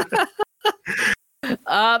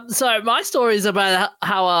So my story is about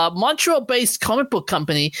how a Montreal-based comic book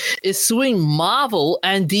company is suing Marvel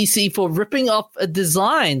and DC for ripping off a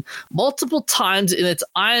design multiple times in its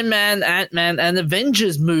Iron Man, Ant-Man, and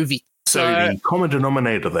Avengers movie. So the common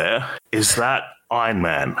denominator there is that Iron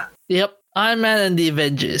Man. Yep. Iron Man and the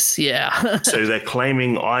Avengers, yeah. So they're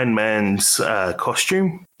claiming Iron Man's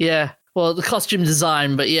costume? Yeah, well, the costume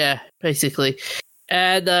design, but yeah, basically.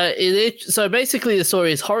 And so basically the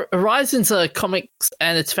story is Horizons Comics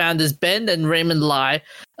and its founders Ben and Raymond Lai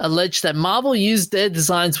allege that Marvel used their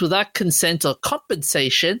designs without consent or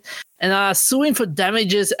compensation and are suing for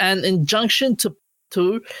damages and injunction to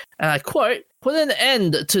and I quote, put an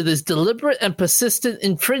end to this deliberate and persistent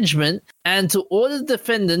infringement and to order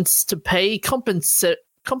defendants to pay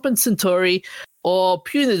compensatory or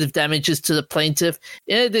punitive damages to the plaintiff,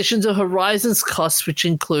 in addition to Horizon's costs, which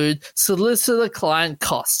include solicitor client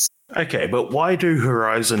costs. Okay, but why do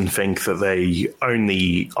Horizon think that they own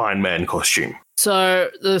the Iron Man costume? So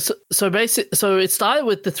it started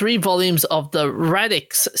with the 3 volumes of the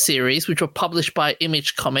Radix series, which were published by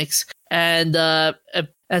Image Comics, and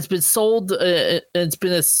it's been sold. It's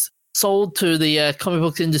been sold to the comic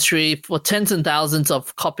book industry for tens and thousands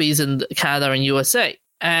of copies in Canada and USA.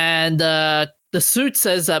 And the suit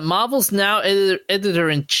says that Marvel's now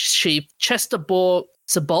editor-in-chief Chester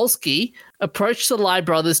Sobolski approached the Lai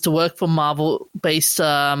brothers to work for Marvel based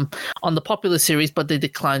on the popular series, but they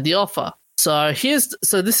declined the offer. So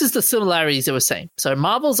this is the similarities they were saying. So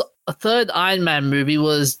Marvel's third Iron Man movie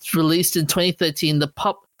was released in 2013.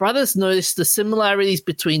 The brothers noticed the similarities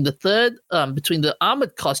between the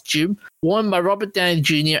armored costume worn by Robert Downey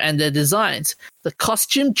Jr. and their designs. The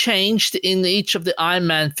costume changed in each of the Iron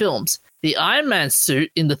Man films. The Iron Man suit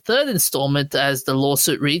in the third installment, as the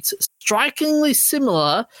lawsuit reads, strikingly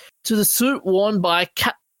similar to the suit worn by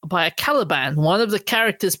by a Caliban, one of the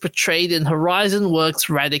characters portrayed in Horizon Works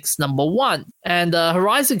Radix #1. And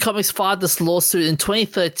Horizon Comics filed this lawsuit in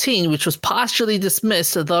 2013, which was partially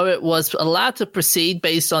dismissed, although it was allowed to proceed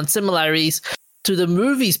based on similarities to the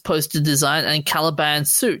movie's poster design and Caliban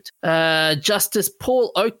suit. Justice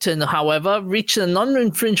Paul Oakton, however, reached a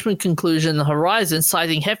non-infringement conclusion in Horizon,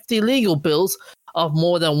 citing hefty legal bills of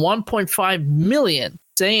more than $1.5 million,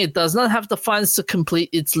 saying it does not have the funds to complete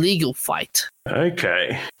its legal fight.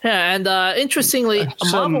 Okay. Yeah, and interestingly,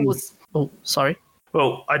 Marvel was... Oh, sorry.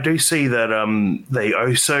 Well, I do see that they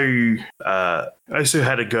also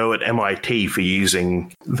had a go at MIT for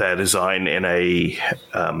using their design in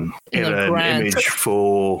an image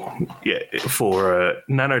for a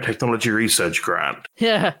nanotechnology research grant.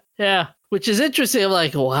 Yeah, which is interesting. I'm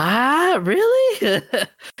like, what? Really?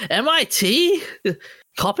 MIT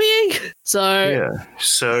copying? So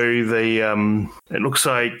they it looks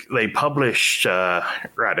like they published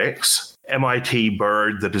Radix. MIT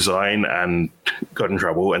borrowed the design and got in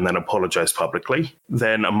trouble and then apologized publicly.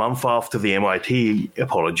 Then a month after the MIT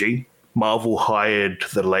apology, Marvel hired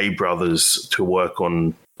the Lay brothers to work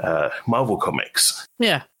on Marvel Comics.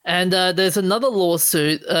 Yeah, and there's another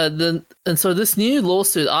lawsuit. And so this new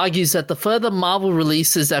lawsuit argues that the further Marvel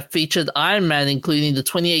releases that featured Iron Man, including the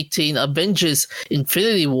 2018 Avengers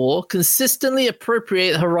Infinity War, consistently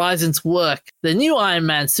appropriate Horizon's work. The new Iron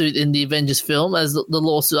Man suit in the Avengers film, as the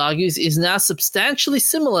lawsuit argues, is now substantially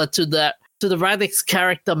similar to the Radix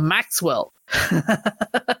character Maxwell.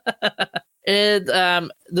 And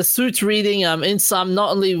the suit's reading in some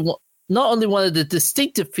not only one of the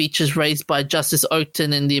distinctive features raised by Justice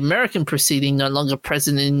Oakton in the American proceeding, no longer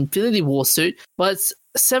present in Infinity War suit, but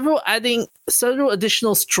several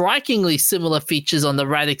additional strikingly similar features on the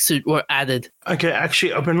Radix suit were added. Okay,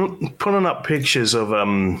 actually, I've been pulling up pictures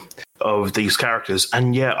of these characters,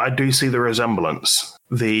 and yeah, I do see the resemblance.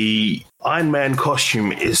 The Iron Man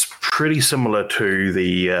costume is pretty similar to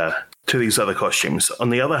these other costumes. On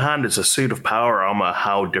the other hand, it's a suit of power armor.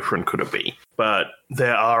 How different could it be? But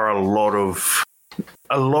there are a lot of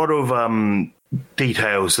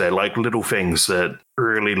details there, like little things that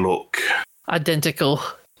really look identical.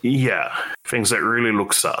 Yeah, things that really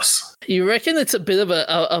look sus. You reckon it's a bit of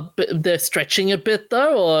a bit, they're stretching a bit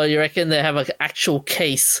though, or you reckon they have an actual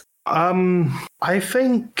case? I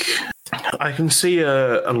think I can see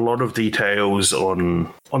a lot of details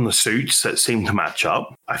on the suits that seem to match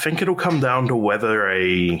up. I think it'll come down to whether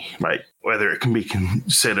it can be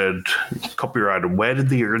considered copyrighted. Where did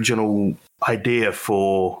the original idea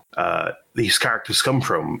for these characters come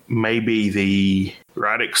from? Maybe the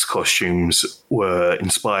Radix costumes were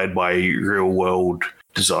inspired by real-world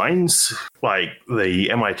designs. Like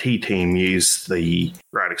the MIT team used the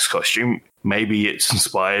Radix costume. Maybe it's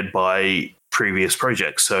inspired by previous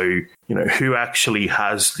projects. So, who actually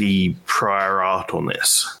has the prior art on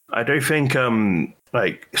this? I do think,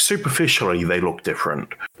 superficially they look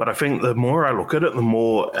different. But I think the more I look at it, the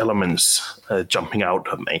more elements are jumping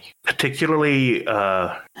out at me. Particularly...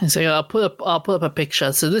 So I'll put up a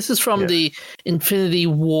picture. So this is from the Infinity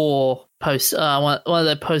War post, one of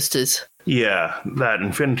their posters. Yeah, that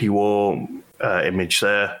Infinity War image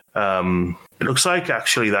there. It looks like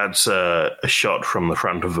actually that's a shot from the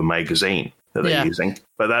front of a magazine that they're using.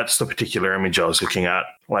 But that's the particular image I was looking at.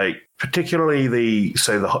 Like, particularly the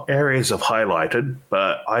areas I've highlighted,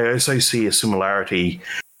 but I also see a similarity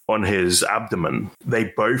on his abdomen. They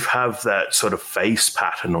both have that sort of face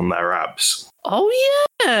pattern on their abs. Oh,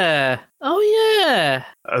 yeah.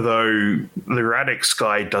 Although the Radix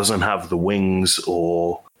guy doesn't have the wings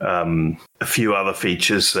or a few other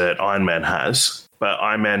features that Iron Man has. But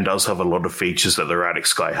Iron Man does have a lot of features that the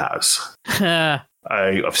Radix guy has.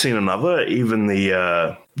 I've seen another. Even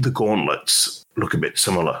the gauntlets look a bit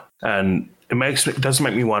similar, and it does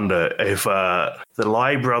make me wonder if the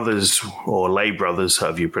Lay brothers,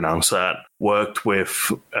 however you pronounce that, worked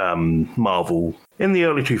with Marvel in the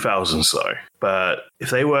early 2000s, though. But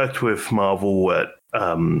if they worked with Marvel at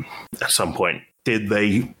some point, did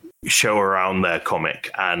they show around their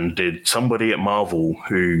comic, and did somebody at Marvel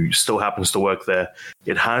who still happens to work there?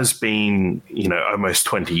 It has been, almost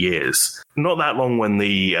 20 years. Not that long when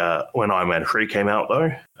when Iron Man 3 came out,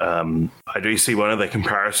 though. I do see one of the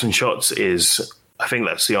comparison shots is, I think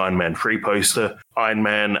that's the Iron Man 3 poster. Iron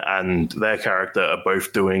Man and their character are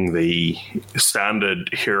both doing the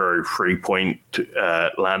standard hero 3-point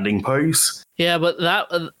landing pose. Yeah, but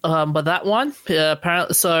that one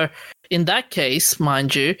apparently. So in that case,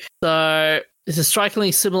 mind you, so this is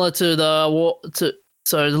strikingly similar to the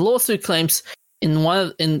lawsuit claims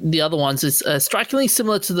in the other ones is strikingly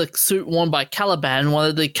similar to the suit worn by Caliban, one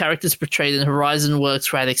of the characters portrayed in Horizon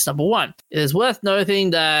Works Radix #1. It is worth noting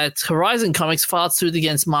that Horizon Comics filed suit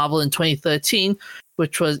against Marvel in 2013,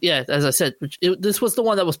 which was, as I said, this was the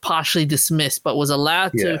one that was partially dismissed, but was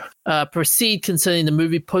allowed to proceed concerning the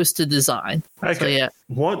movie poster design. Okay. So,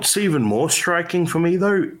 what's even more striking for me,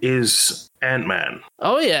 though, is Ant-Man.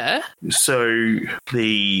 Oh, yeah? So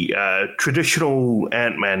the traditional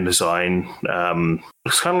Ant-Man design,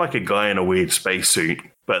 it's kind of like a guy in a weird spacesuit,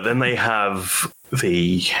 but then they have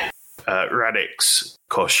the Radix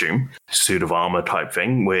costume, suit of armor type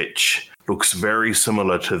thing, which looks very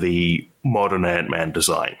similar to the modern Ant-Man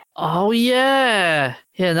design. Oh, yeah.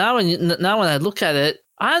 Yeah, now when I look at it,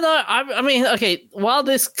 I don't know. I mean, okay, while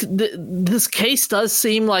this case does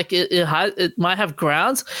seem like it might have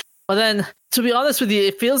grounds, but then, to be honest with you,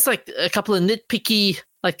 it feels like a couple of nitpicks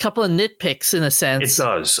in a sense. It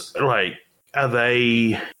does. Like, are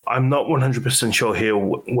they... I'm not 100% sure here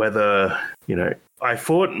whether, I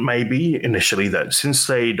thought maybe initially that since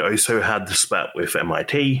they'd also had the spat with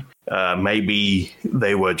MIT, maybe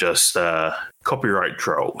they were just copyright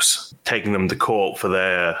trolls, taking them to court for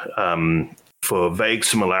their for vague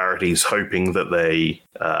similarities, hoping that they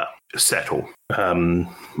settle.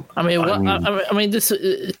 This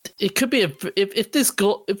it could be if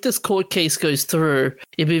this court case goes through,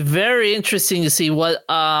 it'd be very interesting to see what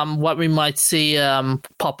we might see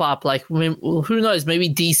pop up. Like, who knows? Maybe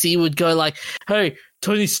DC would go like, "Hey,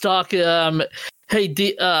 Tony Stark, Tony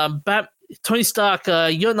Stark,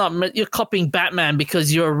 you're copying Batman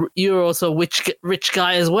because you're also a rich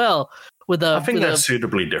guy as well." I think that's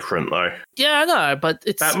suitably different, though. Yeah, I know, but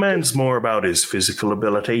Batman's more about his physical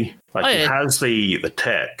ability. He has the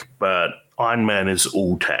tech, but Iron Man is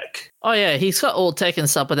all tech. Oh yeah, he's got all tech and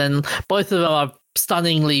stuff, but then both of them are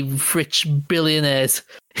stunningly rich billionaires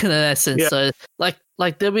in essence. Yeah. So like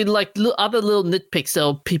there'll be like other little nitpicks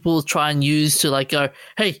that people try and use to like go,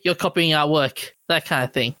 "Hey, you're copying our work," that kind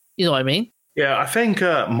of thing. You know what I mean? Yeah, I think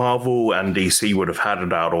Marvel and DC would have had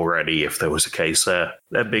it out already if there was a case there.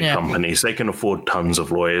 They're big companies. They can afford tons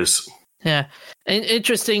of lawyers. Yeah. And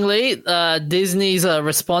interestingly, Disney's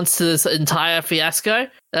response to this entire fiasco,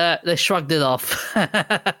 they shrugged it off.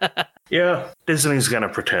 Yeah, Disney's going to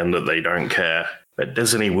pretend that they don't care. But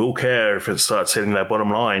Disney will care if it starts hitting their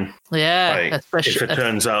bottom line. Yeah. If it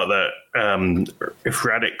turns out that if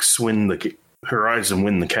Radix Horizon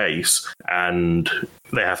win the case and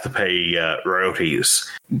they have to pay royalties,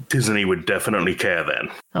 Disney would definitely care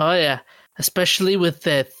then. Oh, yeah. Especially with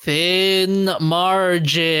their thin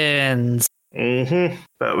margins. Mm-hmm.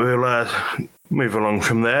 But we'll move along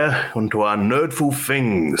from there onto our nerdful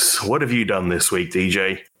things. What have you done this week,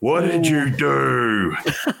 DJ? What did you do?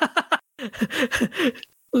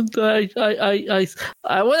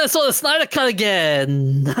 I went and saw the Snyder Cut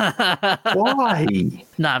again. Why?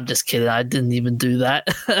 Nah, I'm just kidding. I didn't even do that.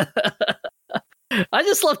 I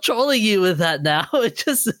just love trolling you with that now.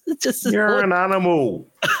 You're an animal.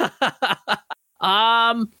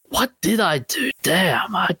 What did I do?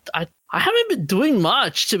 Damn, I haven't been doing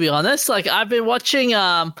much, to be honest. Like, I've been watching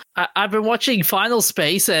Final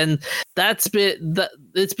Space, and it's been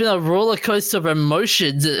a roller coaster of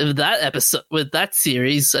emotions with that episode, with that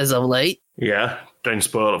series as of late. Yeah, don't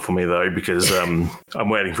spoil it for me though, because I'm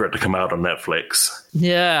waiting for it to come out on Netflix.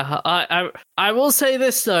 Yeah, I will say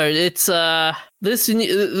this though, it's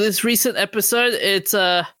this recent episode, it's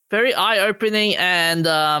very eye-opening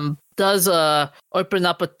and does open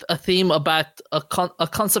up a theme about a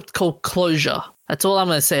concept called closure. That's all I'm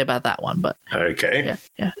going to say about that one. But okay,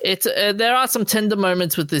 yeah. It's there are some tender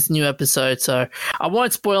moments with this new episode, so I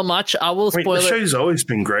won't spoil much. I will spoil. The show's always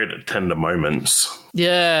been great at tender moments.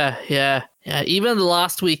 Yeah. Even the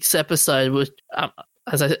last week's episode, which I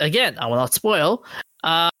will not spoil.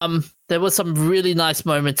 There were some really nice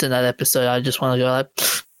moments in that episode. I just want to go like,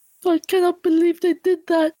 I cannot believe they did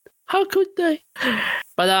that. How could they?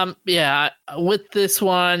 But with this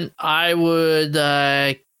one, I would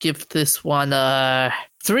give this one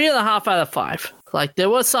 3.5 out of 5. Like, there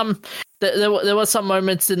were some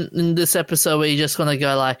moments in this episode where you're just gonna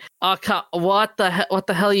go like, what the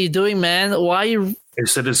hell are you doing, man? Why are you?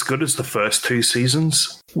 Is it as good as the first 2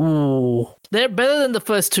 seasons? Ooh, they're better than the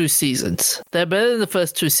first 2 seasons.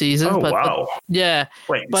 Oh, wow. Yeah.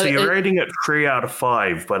 Wait, so you're rating it 3 out of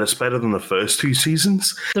 5, but it's better than the first 2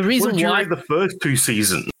 seasons? The reason what did you rate the first 2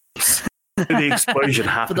 seasons? The explosion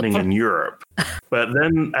happening in Europe, but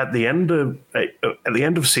then at the end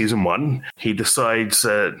of season 1, he decides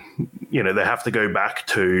that they have to go back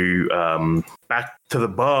to the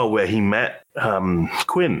bar where he met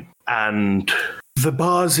Quinn, and the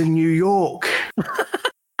bar's in New York.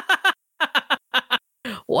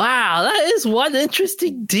 Wow, that is one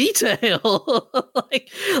interesting detail. like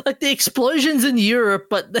the explosions in Europe,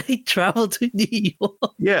 but they travel to New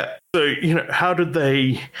York. Yeah. So, how did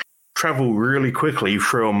they travel really quickly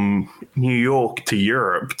from New York to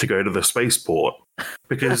Europe to go to the spaceport?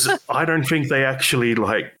 Because I don't think they actually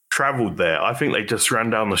traveled there. I think they just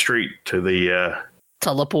ran down the street to the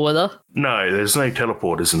teleporter. No, there's no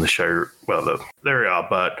teleporters in the show. Well, there are,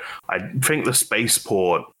 but I think the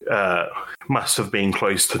spaceport must have been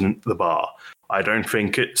close to the bar. I don't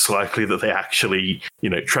think it's likely that they actually,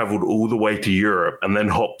 traveled all the way to Europe and then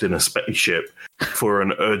hopped in a spaceship for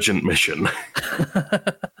an urgent mission.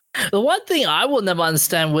 The one thing I will never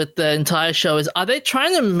understand with the entire show is, are they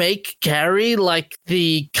trying to make Gary like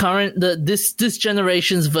the current, this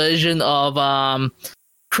generation's version of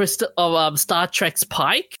Star Trek's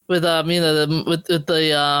Pike with who's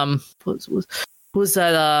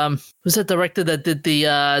that director that did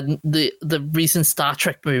the recent Star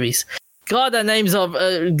Trek movies? God, the name's of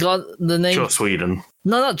the name. Joss Whedon.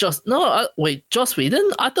 Wait, Joss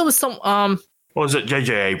Whedon? I thought it was some Or was it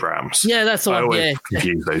J.J. Abrams? Yeah, that's the one. I always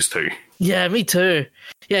confuse those two. Yeah, me too.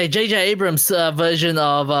 Yeah, J.J. Abrams' version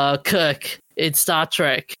of Kirk in Star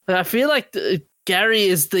Trek. But I feel like Gary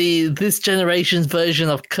is this generation's version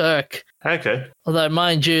of Kirk. Okay. Although,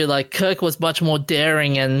 mind you, Kirk was much more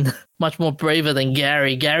daring and much more braver than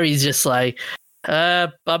Gary. Gary's just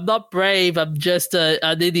I'm not brave. I'm just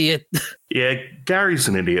an idiot. Yeah, Gary's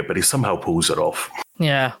an idiot, but he somehow pulls it off.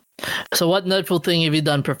 Yeah. So what notable thing have you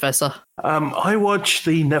done, Professor? I watched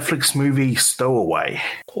the Netflix movie Stowaway.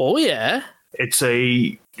 Oh, yeah? It's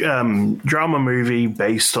a drama movie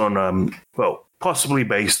based on, possibly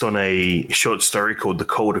based on a short story called The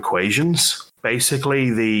Cold Equations.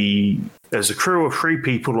 Basically, there's a crew of 3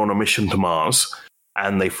 people on a mission to Mars,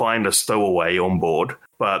 and they find a stowaway on board,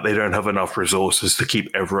 but they don't have enough resources to keep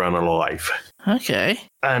everyone alive. Okay.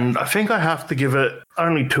 And I think I have to give it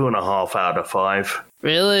only 2.5 out of 5.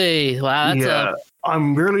 Really? Wow.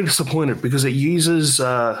 I'm really disappointed because it uses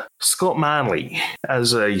Scott Manley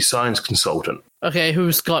as a science consultant. Okay,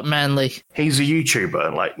 who's Scott Manley? He's a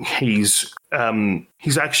YouTuber.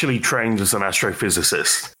 He's actually trained as an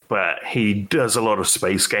astrophysicist, but he does a lot of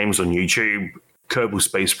space games on YouTube, Kerbal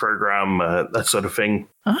Space Program, that sort of thing.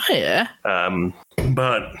 Oh, yeah.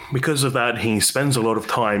 But because of that, he spends a lot of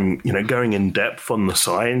time, going in depth on the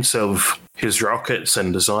science of his rockets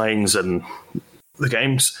and designs and the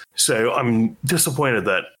games. So I'm disappointed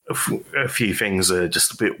that a few things are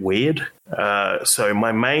just a bit weird. So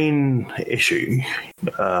my main issue,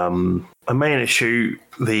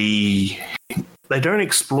 they don't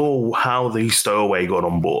explore how the stowaway got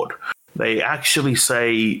on board. They actually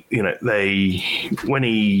say, when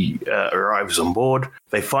he arrives on board,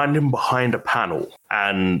 they find him behind a panel,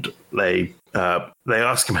 and they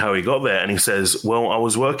ask him how he got there, and he says, "Well, I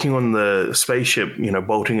was working on the spaceship,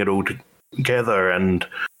 bolting it all together and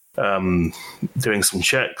doing some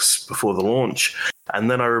checks before the launch,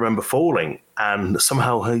 and then I remember falling, and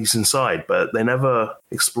somehow he's inside." But they never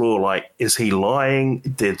explore, is he lying?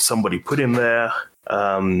 Did somebody put him there?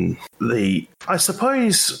 I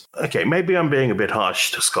suppose, okay, maybe I'm being a bit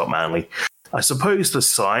harsh to Scott Manley. I suppose the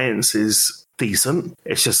science is decent.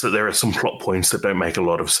 It's just that there are some plot points that don't make a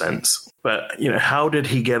lot of sense. But, how did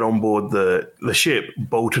he get on board the ship,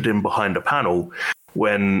 bolted in behind a panel,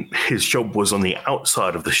 when his job was on the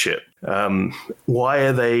outside of the ship? Why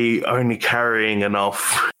are they only carrying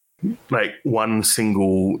enough, one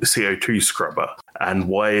single CO2 scrubber? And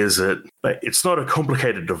why is it, it's not a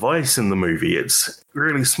complicated device in the movie. It's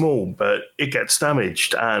really small, but it gets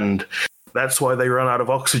damaged, and that's why they run out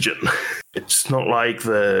of oxygen. It's not like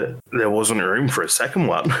there wasn't room for a second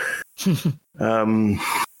one.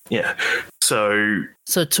 Yeah. So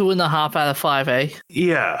 2.5 out of 5, eh?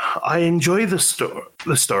 Yeah, I enjoy the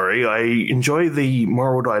story. I enjoy the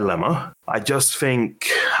moral dilemma. I just think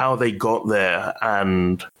how they got there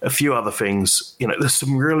and a few other things. There's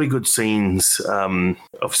some really good scenes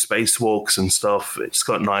of spacewalks and stuff. It's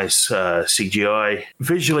got nice CGI.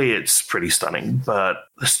 Visually, it's pretty stunning, but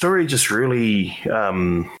the story just really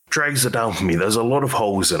drags it down for me. There's a lot of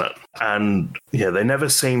holes in it, and they never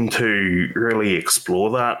seem to really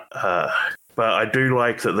explore that. But I do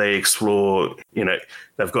like that they explore,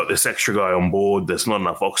 they've got this extra guy on board, there's not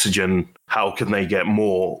enough oxygen. How can they get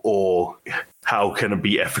more? Or how can it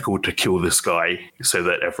be ethical to kill this guy so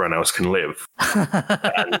that everyone else can live?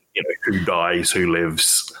 And, who dies, who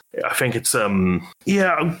lives? I think it's, I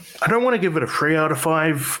don't want to give it a 3 out of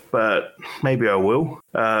 5, but maybe I will.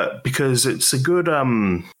 Because it's a good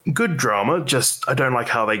drama, just I don't like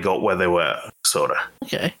how they got where they were, sort of.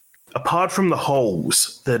 Okay. Apart from the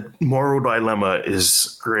holes, the moral dilemma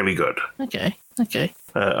is really good. Okay.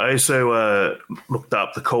 I also looked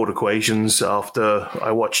up the Cold Equations after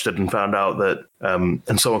I watched it and found out that,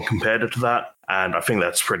 and someone compared it to that, and I think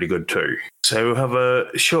that's pretty good too. So we'll have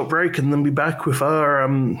a short break and then be back with our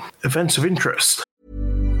events of interest.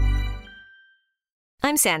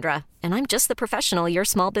 I'm Sandra, and I'm just the professional your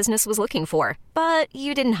small business was looking for. But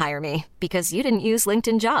you didn't hire me because you didn't use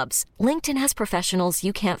LinkedIn Jobs. LinkedIn has professionals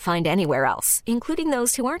you can't find anywhere else, including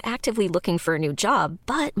those who aren't actively looking for a new job,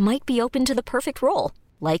 but might be open to the perfect role,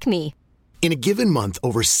 like me. In a given month,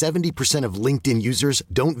 over 70% of LinkedIn users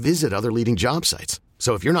don't visit other leading job sites.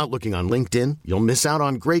 So if you're not looking on LinkedIn, you'll miss out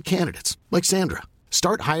on great candidates like Sandra.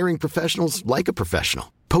 Start hiring professionals like a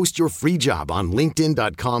professional. Post your free job on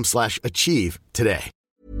linkedin.com/achieve today.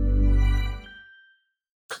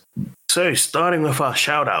 So starting with our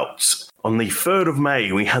shout-outs. On the 3rd of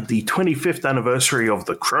May, we had the 25th anniversary of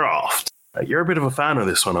The Craft. You're a bit of a fan of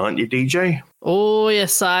this one, aren't you, DJ? Oh,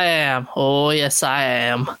 yes, I am.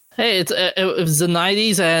 Hey, it was the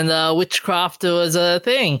 90s, and witchcraft was a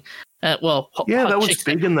thing. That was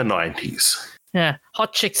big in the 90s. Yeah,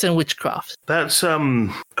 hot chicks and witchcraft. That's a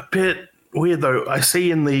bit weird, though. I see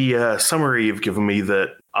in the summary you've given me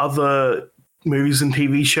that other movies and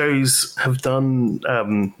TV shows have done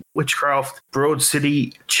witchcraft, Broad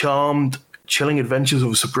City, Charmed, Chilling Adventures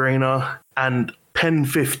of Sabrina, and Pen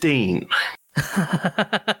 15.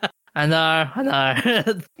 I know.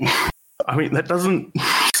 I mean, that doesn't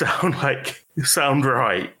sound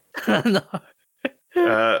right. No.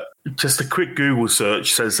 Just a quick Google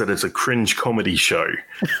search says that it's a cringe comedy show.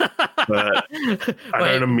 But I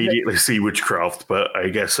don't immediately see witchcraft, but I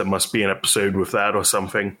guess it must be an episode with that or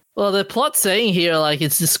something. Well, the plot's saying here,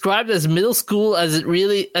 it's described as middle school as it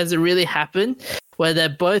really happened, where they're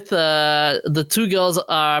both the two girls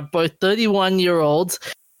are both 31-year-olds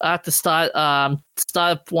at the start of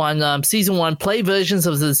season 1, play versions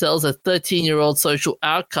of themselves as 13-year-old social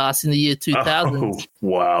outcasts in the year 2000. Oh,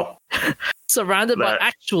 wow. Surrounded by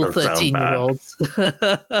actual 13-year-olds.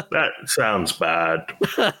 That sounds bad.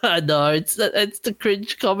 No, it's the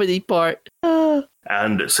cringe comedy part.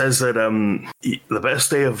 And it says that the best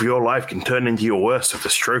day of your life can turn into your worst with the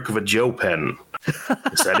stroke of a gel pen.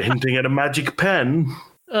 Is that hinting at a magic pen?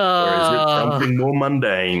 Or is it something more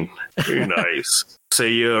mundane? Who knows? So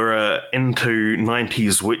you're into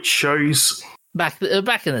 90s witch shows? Back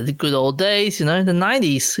in the good old days, the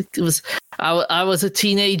 90s. It was I was a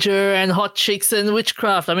teenager and hot chicks and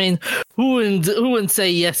witchcraft. I mean, who wouldn't say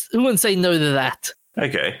yes? Who wouldn't say no to that?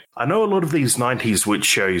 Okay, I know a lot of these 90s witch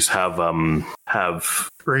shows have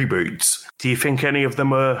reboots. Do you think any of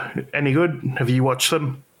them are any good? Have you watched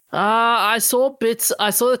them? I saw bits.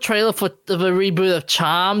 I saw the trailer for the reboot of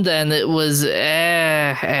Charmed, and it was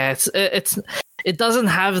it doesn't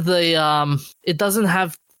have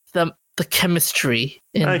the chemistry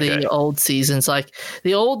in the old seasons. Like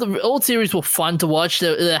the old series were fun to watch.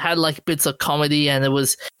 They had bits of comedy, and there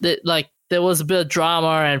was there was a bit of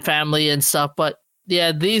drama and family and stuff. But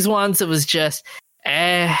yeah, these ones, it was just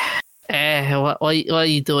what are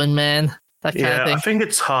you doing, man? That kind of thing. I think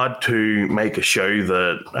it's hard to make a show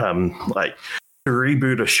that to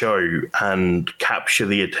reboot a show and capture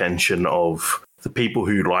the attention of the people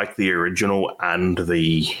who like the original and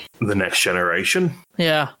the next generation.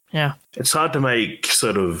 Yeah. It's hard to make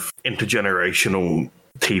sort of intergenerational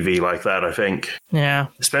TV like that, I think. Yeah.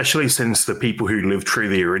 Especially since the people who lived through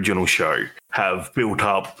the original show have built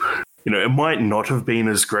up, it might not have been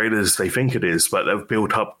as great as they think it is, but they've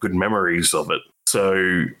built up good memories of it.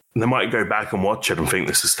 So they might go back and watch it and think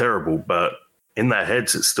this is terrible, but in their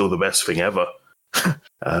heads, it's still the best thing ever.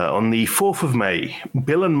 On the 4th of May,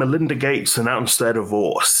 Bill and Melinda Gates announced their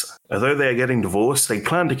divorce. Although they are getting divorced, they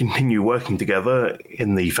plan to continue working together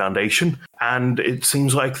in the foundation, and it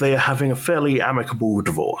seems like they are having a fairly amicable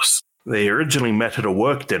divorce. They originally met at a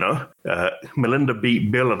work dinner. Melinda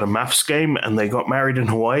beat Bill at a maths game, and they got married in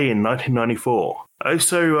Hawaii in 1994.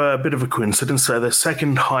 Also, a bit of a coincidence, they're the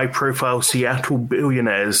second high-profile Seattle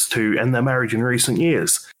billionaires to end their marriage in recent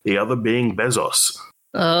years, the other being Bezos.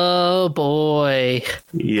 Oh, boy.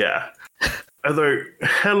 Yeah. Although,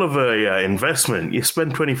 hell of a investment. You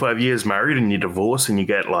spend 25 years married and you divorce and you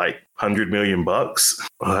get $100 million. Or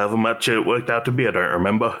however much it worked out to be, I don't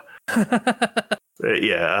remember.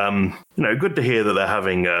 Yeah, good to hear that they're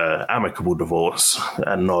having an amicable divorce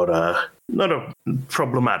and not a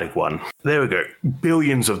problematic one. There we go.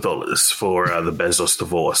 Billions of dollars for the Bezos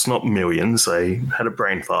divorce, not millions. I had a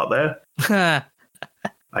brain thought there.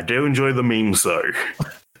 I do enjoy the memes, though.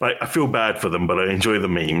 I feel bad for them, but I enjoy the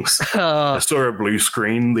memes. I saw a blue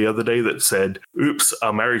screen the other day that said, "Oops,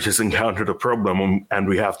 our marriage has encountered a problem and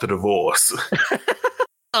we have to divorce."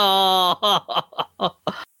 Oh,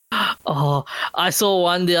 Oh, I saw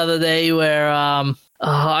one the other day where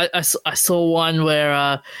I saw one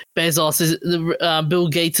where Bezos is Bill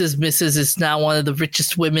Gates' missus is now one of the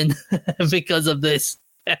richest women because of this.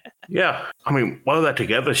 Yeah, I mean, while they're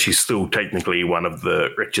together, she's still technically one of the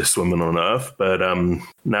richest women on earth. But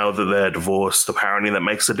now that they're divorced, apparently that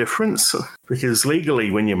makes a difference. Because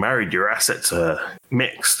legally, when you're married, your assets are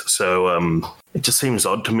mixed. So it just seems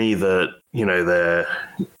odd to me that, you know,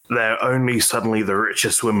 they're only suddenly the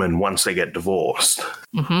richest women once they get divorced.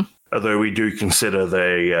 Mm-hmm. Although we do consider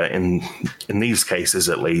they, in these cases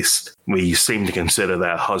at least, we seem to consider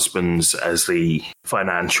their husbands as the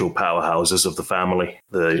financial powerhouses of the family.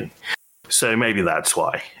 So maybe that's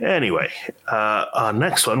why. Anyway, our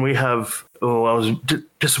next one we have. Oh, I was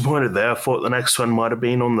disappointed there. I thought the next one might have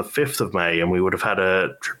been on the 5th of May and we would have had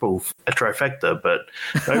a trifecta. But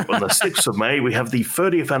nope, on the 6th of May, we have the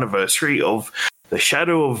 30th anniversary of the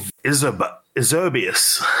Shadow of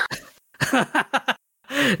Eusebius.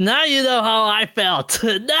 Now you know how I felt.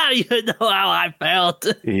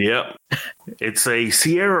 Yep. It's a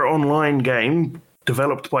Sierra Online game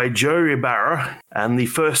developed by Joe Ibarra and the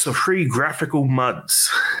first of 3 graphical MUDs.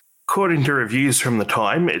 According to reviews from the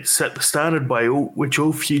time, it set the standard by which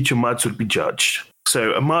all future MUDs would be judged.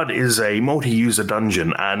 So a MUD is a multi-user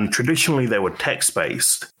dungeon, and traditionally they were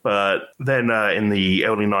text-based. But then in the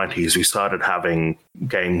early 90s, we started having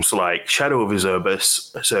games like Shadow of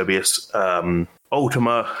Eusebius,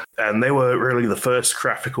 Ultima, and they were really the first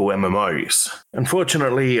graphical MMOs.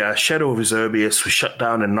 Unfortunately, Shadow of Eusebius was shut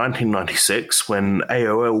down in 1996 when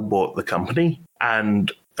AOL bought the company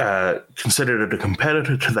and considered it a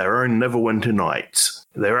competitor to their own Neverwinter Nights.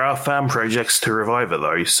 There are fan projects to revive it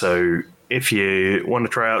though, so if you want to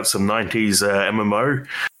try out some 90s MMO,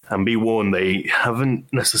 and be warned they haven't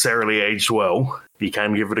necessarily aged well, you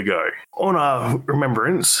can give it a go. On our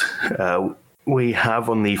remembrance, we have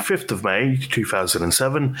on the 5th of May,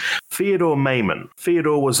 2007, Theodore Maiman.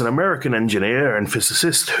 Theodore was an American engineer and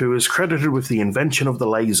physicist who is credited with the invention of the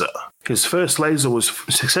laser. His first laser was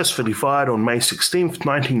successfully fired on May 16,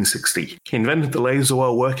 1960. He invented the laser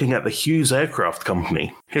while working at the Hughes Aircraft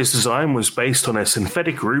Company. His design was based on a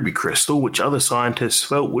synthetic ruby crystal which other scientists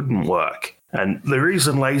felt wouldn't work. And the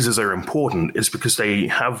reason lasers are important is because they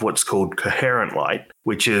have what's called coherent light,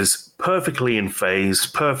 which is perfectly in phase,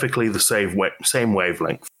 perfectly the same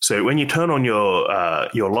wavelength. So when you turn on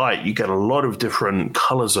your light, you get a lot of different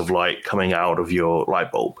colors of light coming out of your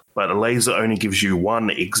light bulb. But a laser only gives you one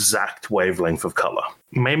exact wavelength of color.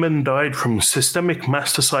 Maiman died from systemic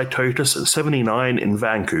mastocytosis at 79 in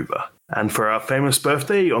Vancouver. And for our famous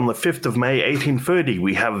birthday, on the 5th of May 1830,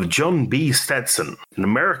 we have John B. Stetson, an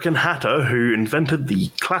American hatter who invented the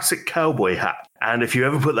classic cowboy hat. And if you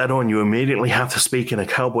ever put that on, you immediately have to speak in a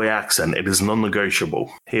cowboy accent. It is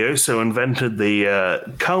non-negotiable. He also invented the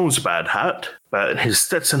Carlsbad hat, but his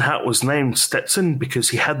Stetson hat was named Stetson because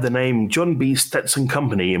he had the name John B. Stetson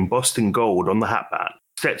Company embossed in gold on the hat band.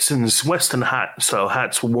 Stetson's Western hat-style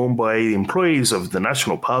hats were worn by the employees of the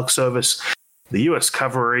National Park Service, the U.S.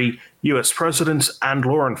 Cavalry, U.S. presidents, and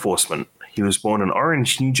law enforcement. He was born in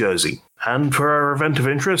Orange, New Jersey. And for our event of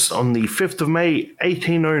interest, on the 5th of May,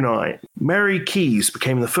 1809, Mary Keyes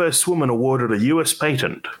became the first woman awarded a U.S.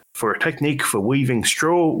 patent for a technique for weaving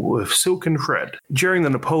straw with silken thread. During the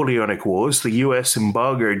Napoleonic Wars, the U.S.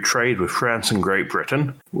 embargoed trade with France and Great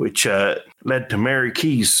Britain, which led to Mary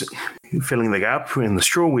Keyes filling the gap in the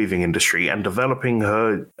straw weaving industry and developing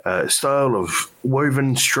her style of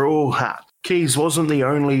woven straw hat. Keyes wasn't the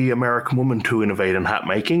only American woman to innovate in hat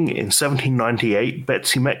making. In 1798,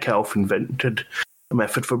 Betsy Metcalf invented a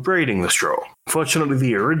method for braiding the straw. Fortunately,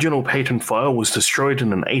 the original patent file was destroyed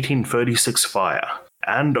in an 1836 fire.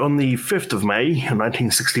 And on the 5th of May,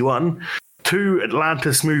 1961, 2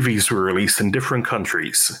 Atlantis movies were released in different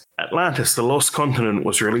countries. Atlantis, the Lost Continent,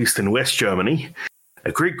 was released in West Germany.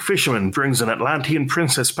 A Greek fisherman brings an Atlantean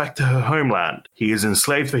princess back to her homeland. He is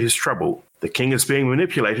enslaved for his trouble. The king is being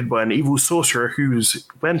manipulated by an evil sorcerer who is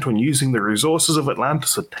bent on using the resources of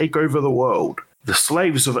Atlantis to take over the world. The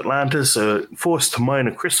slaves of Atlantis are forced to mine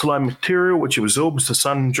a crystalline material which absorbs the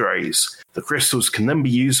sun's rays. The crystals can then be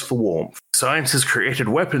used for warmth. Science has created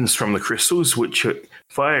weapons from the crystals which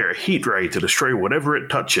fire a heat ray to destroy whatever it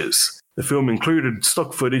touches. The film included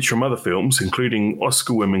stock footage from other films, including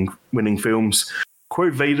Oscar-winning films Quo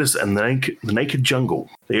Vadis and The Naked Jungle.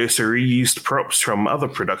 They also reused props from other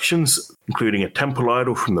productions, including a temple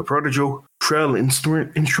idol from The Prodigal, trail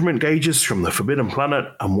instrument gauges from The Forbidden Planet,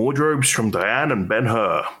 and wardrobes from Diane and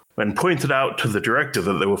Ben-Hur. When pointed out to the director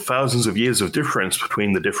that there were thousands of years of difference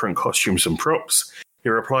between the different costumes and props, he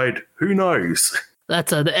replied, "Who knows?"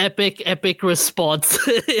 That's an epic response.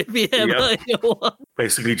 If you ever hear one.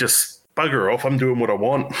 Basically just bugger off, I'm doing what I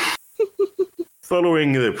want.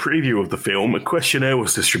 Following the preview of the film, a questionnaire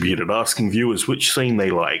was distributed asking viewers which scene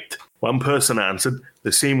they liked. One person answered,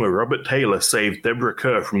 the scene where Robert Taylor saved Deborah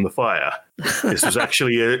Kerr from the fire. This was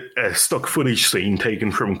actually a stock footage scene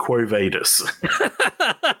taken from Quo Vadis.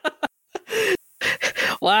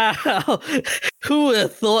 Wow. Who would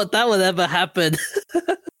have thought that would ever happen?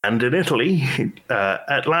 And in Italy,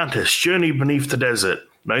 Atlantis, Journey Beneath the Desert.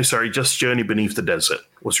 No, sorry, just Journey Beneath the Desert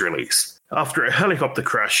was released. After a helicopter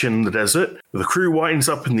crash in the desert, the crew winds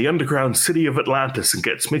up in the underground city of Atlantis and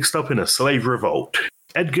gets mixed up in a slave revolt.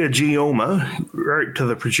 Edgar G. Ulmer wrote to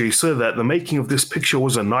the producer that the making of this picture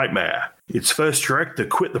was a nightmare. Its first director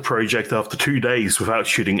quit the project after 2 days without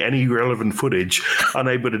shooting any relevant footage,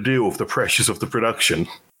 unable to deal with the pressures of the production.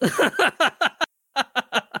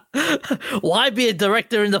 Why be a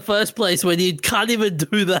director in the first place when you can't even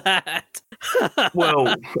do that?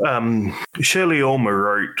 Well, Shirley Ulmer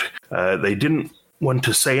wrote, they didn't want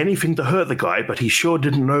to say anything to hurt the guy, but he sure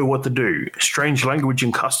didn't know what to do. Strange language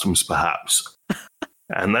and customs, perhaps.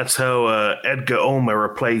 And that's how Edgar Ulmer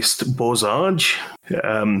replaced Borzage.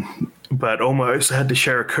 But Ulmer also had to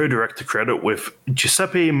share a co-director credit with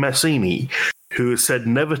Giuseppe Massini, who is said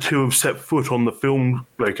never to have set foot on the film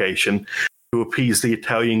location to appease the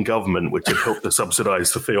Italian government, which had helped to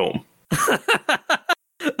subsidize the film.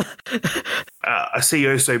 I see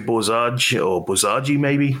also Borzage, or Borzagi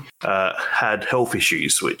maybe, had health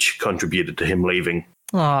issues, which contributed to him leaving.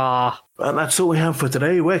 Aww. And that's all we have for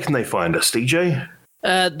today. Where can they find us, DJ?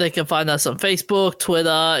 They can find us on Facebook, Twitter,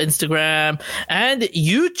 Instagram, and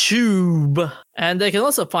YouTube. And they can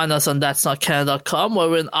also find us on that'snotcanon.com, where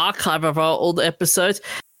we're an archive of our old episodes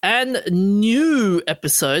and new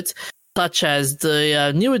episodes, such as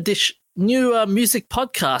the new music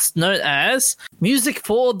podcast known as Music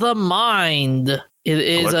for the Mind. It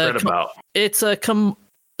is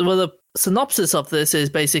the synopsis of this is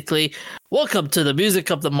basically, welcome to the Music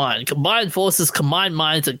of the Mind. Combined forces, combined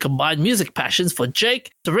minds, and combined music passions for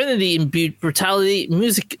Jake, Serenity Imbued Brutality,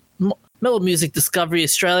 Metal Music Discovery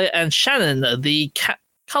Australia, and Shannon, the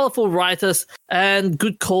colourful writers, and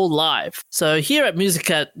Good Call Live. So here at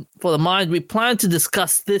Music for the Mind, we plan to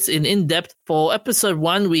discuss this in depth. For episode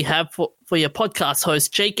 1, we have for your podcast hosts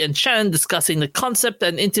Jake and Shannon discussing the concept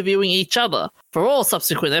and interviewing each other. For all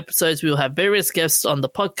subsequent episodes, we will have various guests on the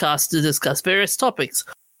podcast to discuss various topics,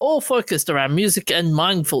 all focused around music and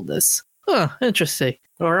mindfulness. Interesting.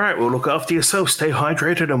 All right, well, look after yourself, stay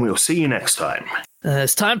hydrated, and we'll see you next time.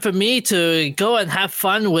 It's time for me to go and have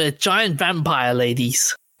fun with giant vampire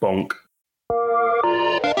ladies. Bonk.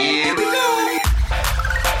 Here we go.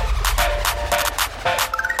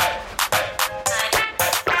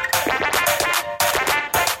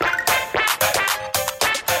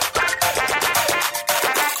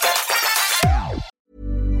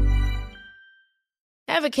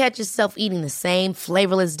 Ever catch yourself eating the same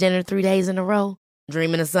flavorless dinner 3 days in a row?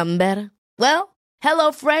 Dreaming of something better? Well,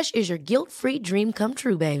 HelloFresh is your guilt-free dream come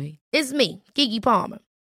true, baby. It's me, Keke Palmer.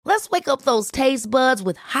 Let's wake up those taste buds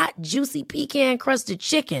with hot, juicy pecan-crusted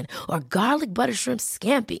chicken or garlic butter shrimp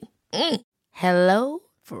scampi. Hello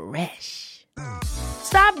Fresh.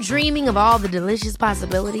 Stop dreaming of all the delicious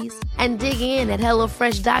possibilities and dig in at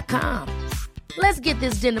HelloFresh.com. Let's get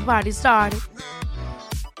this dinner party started.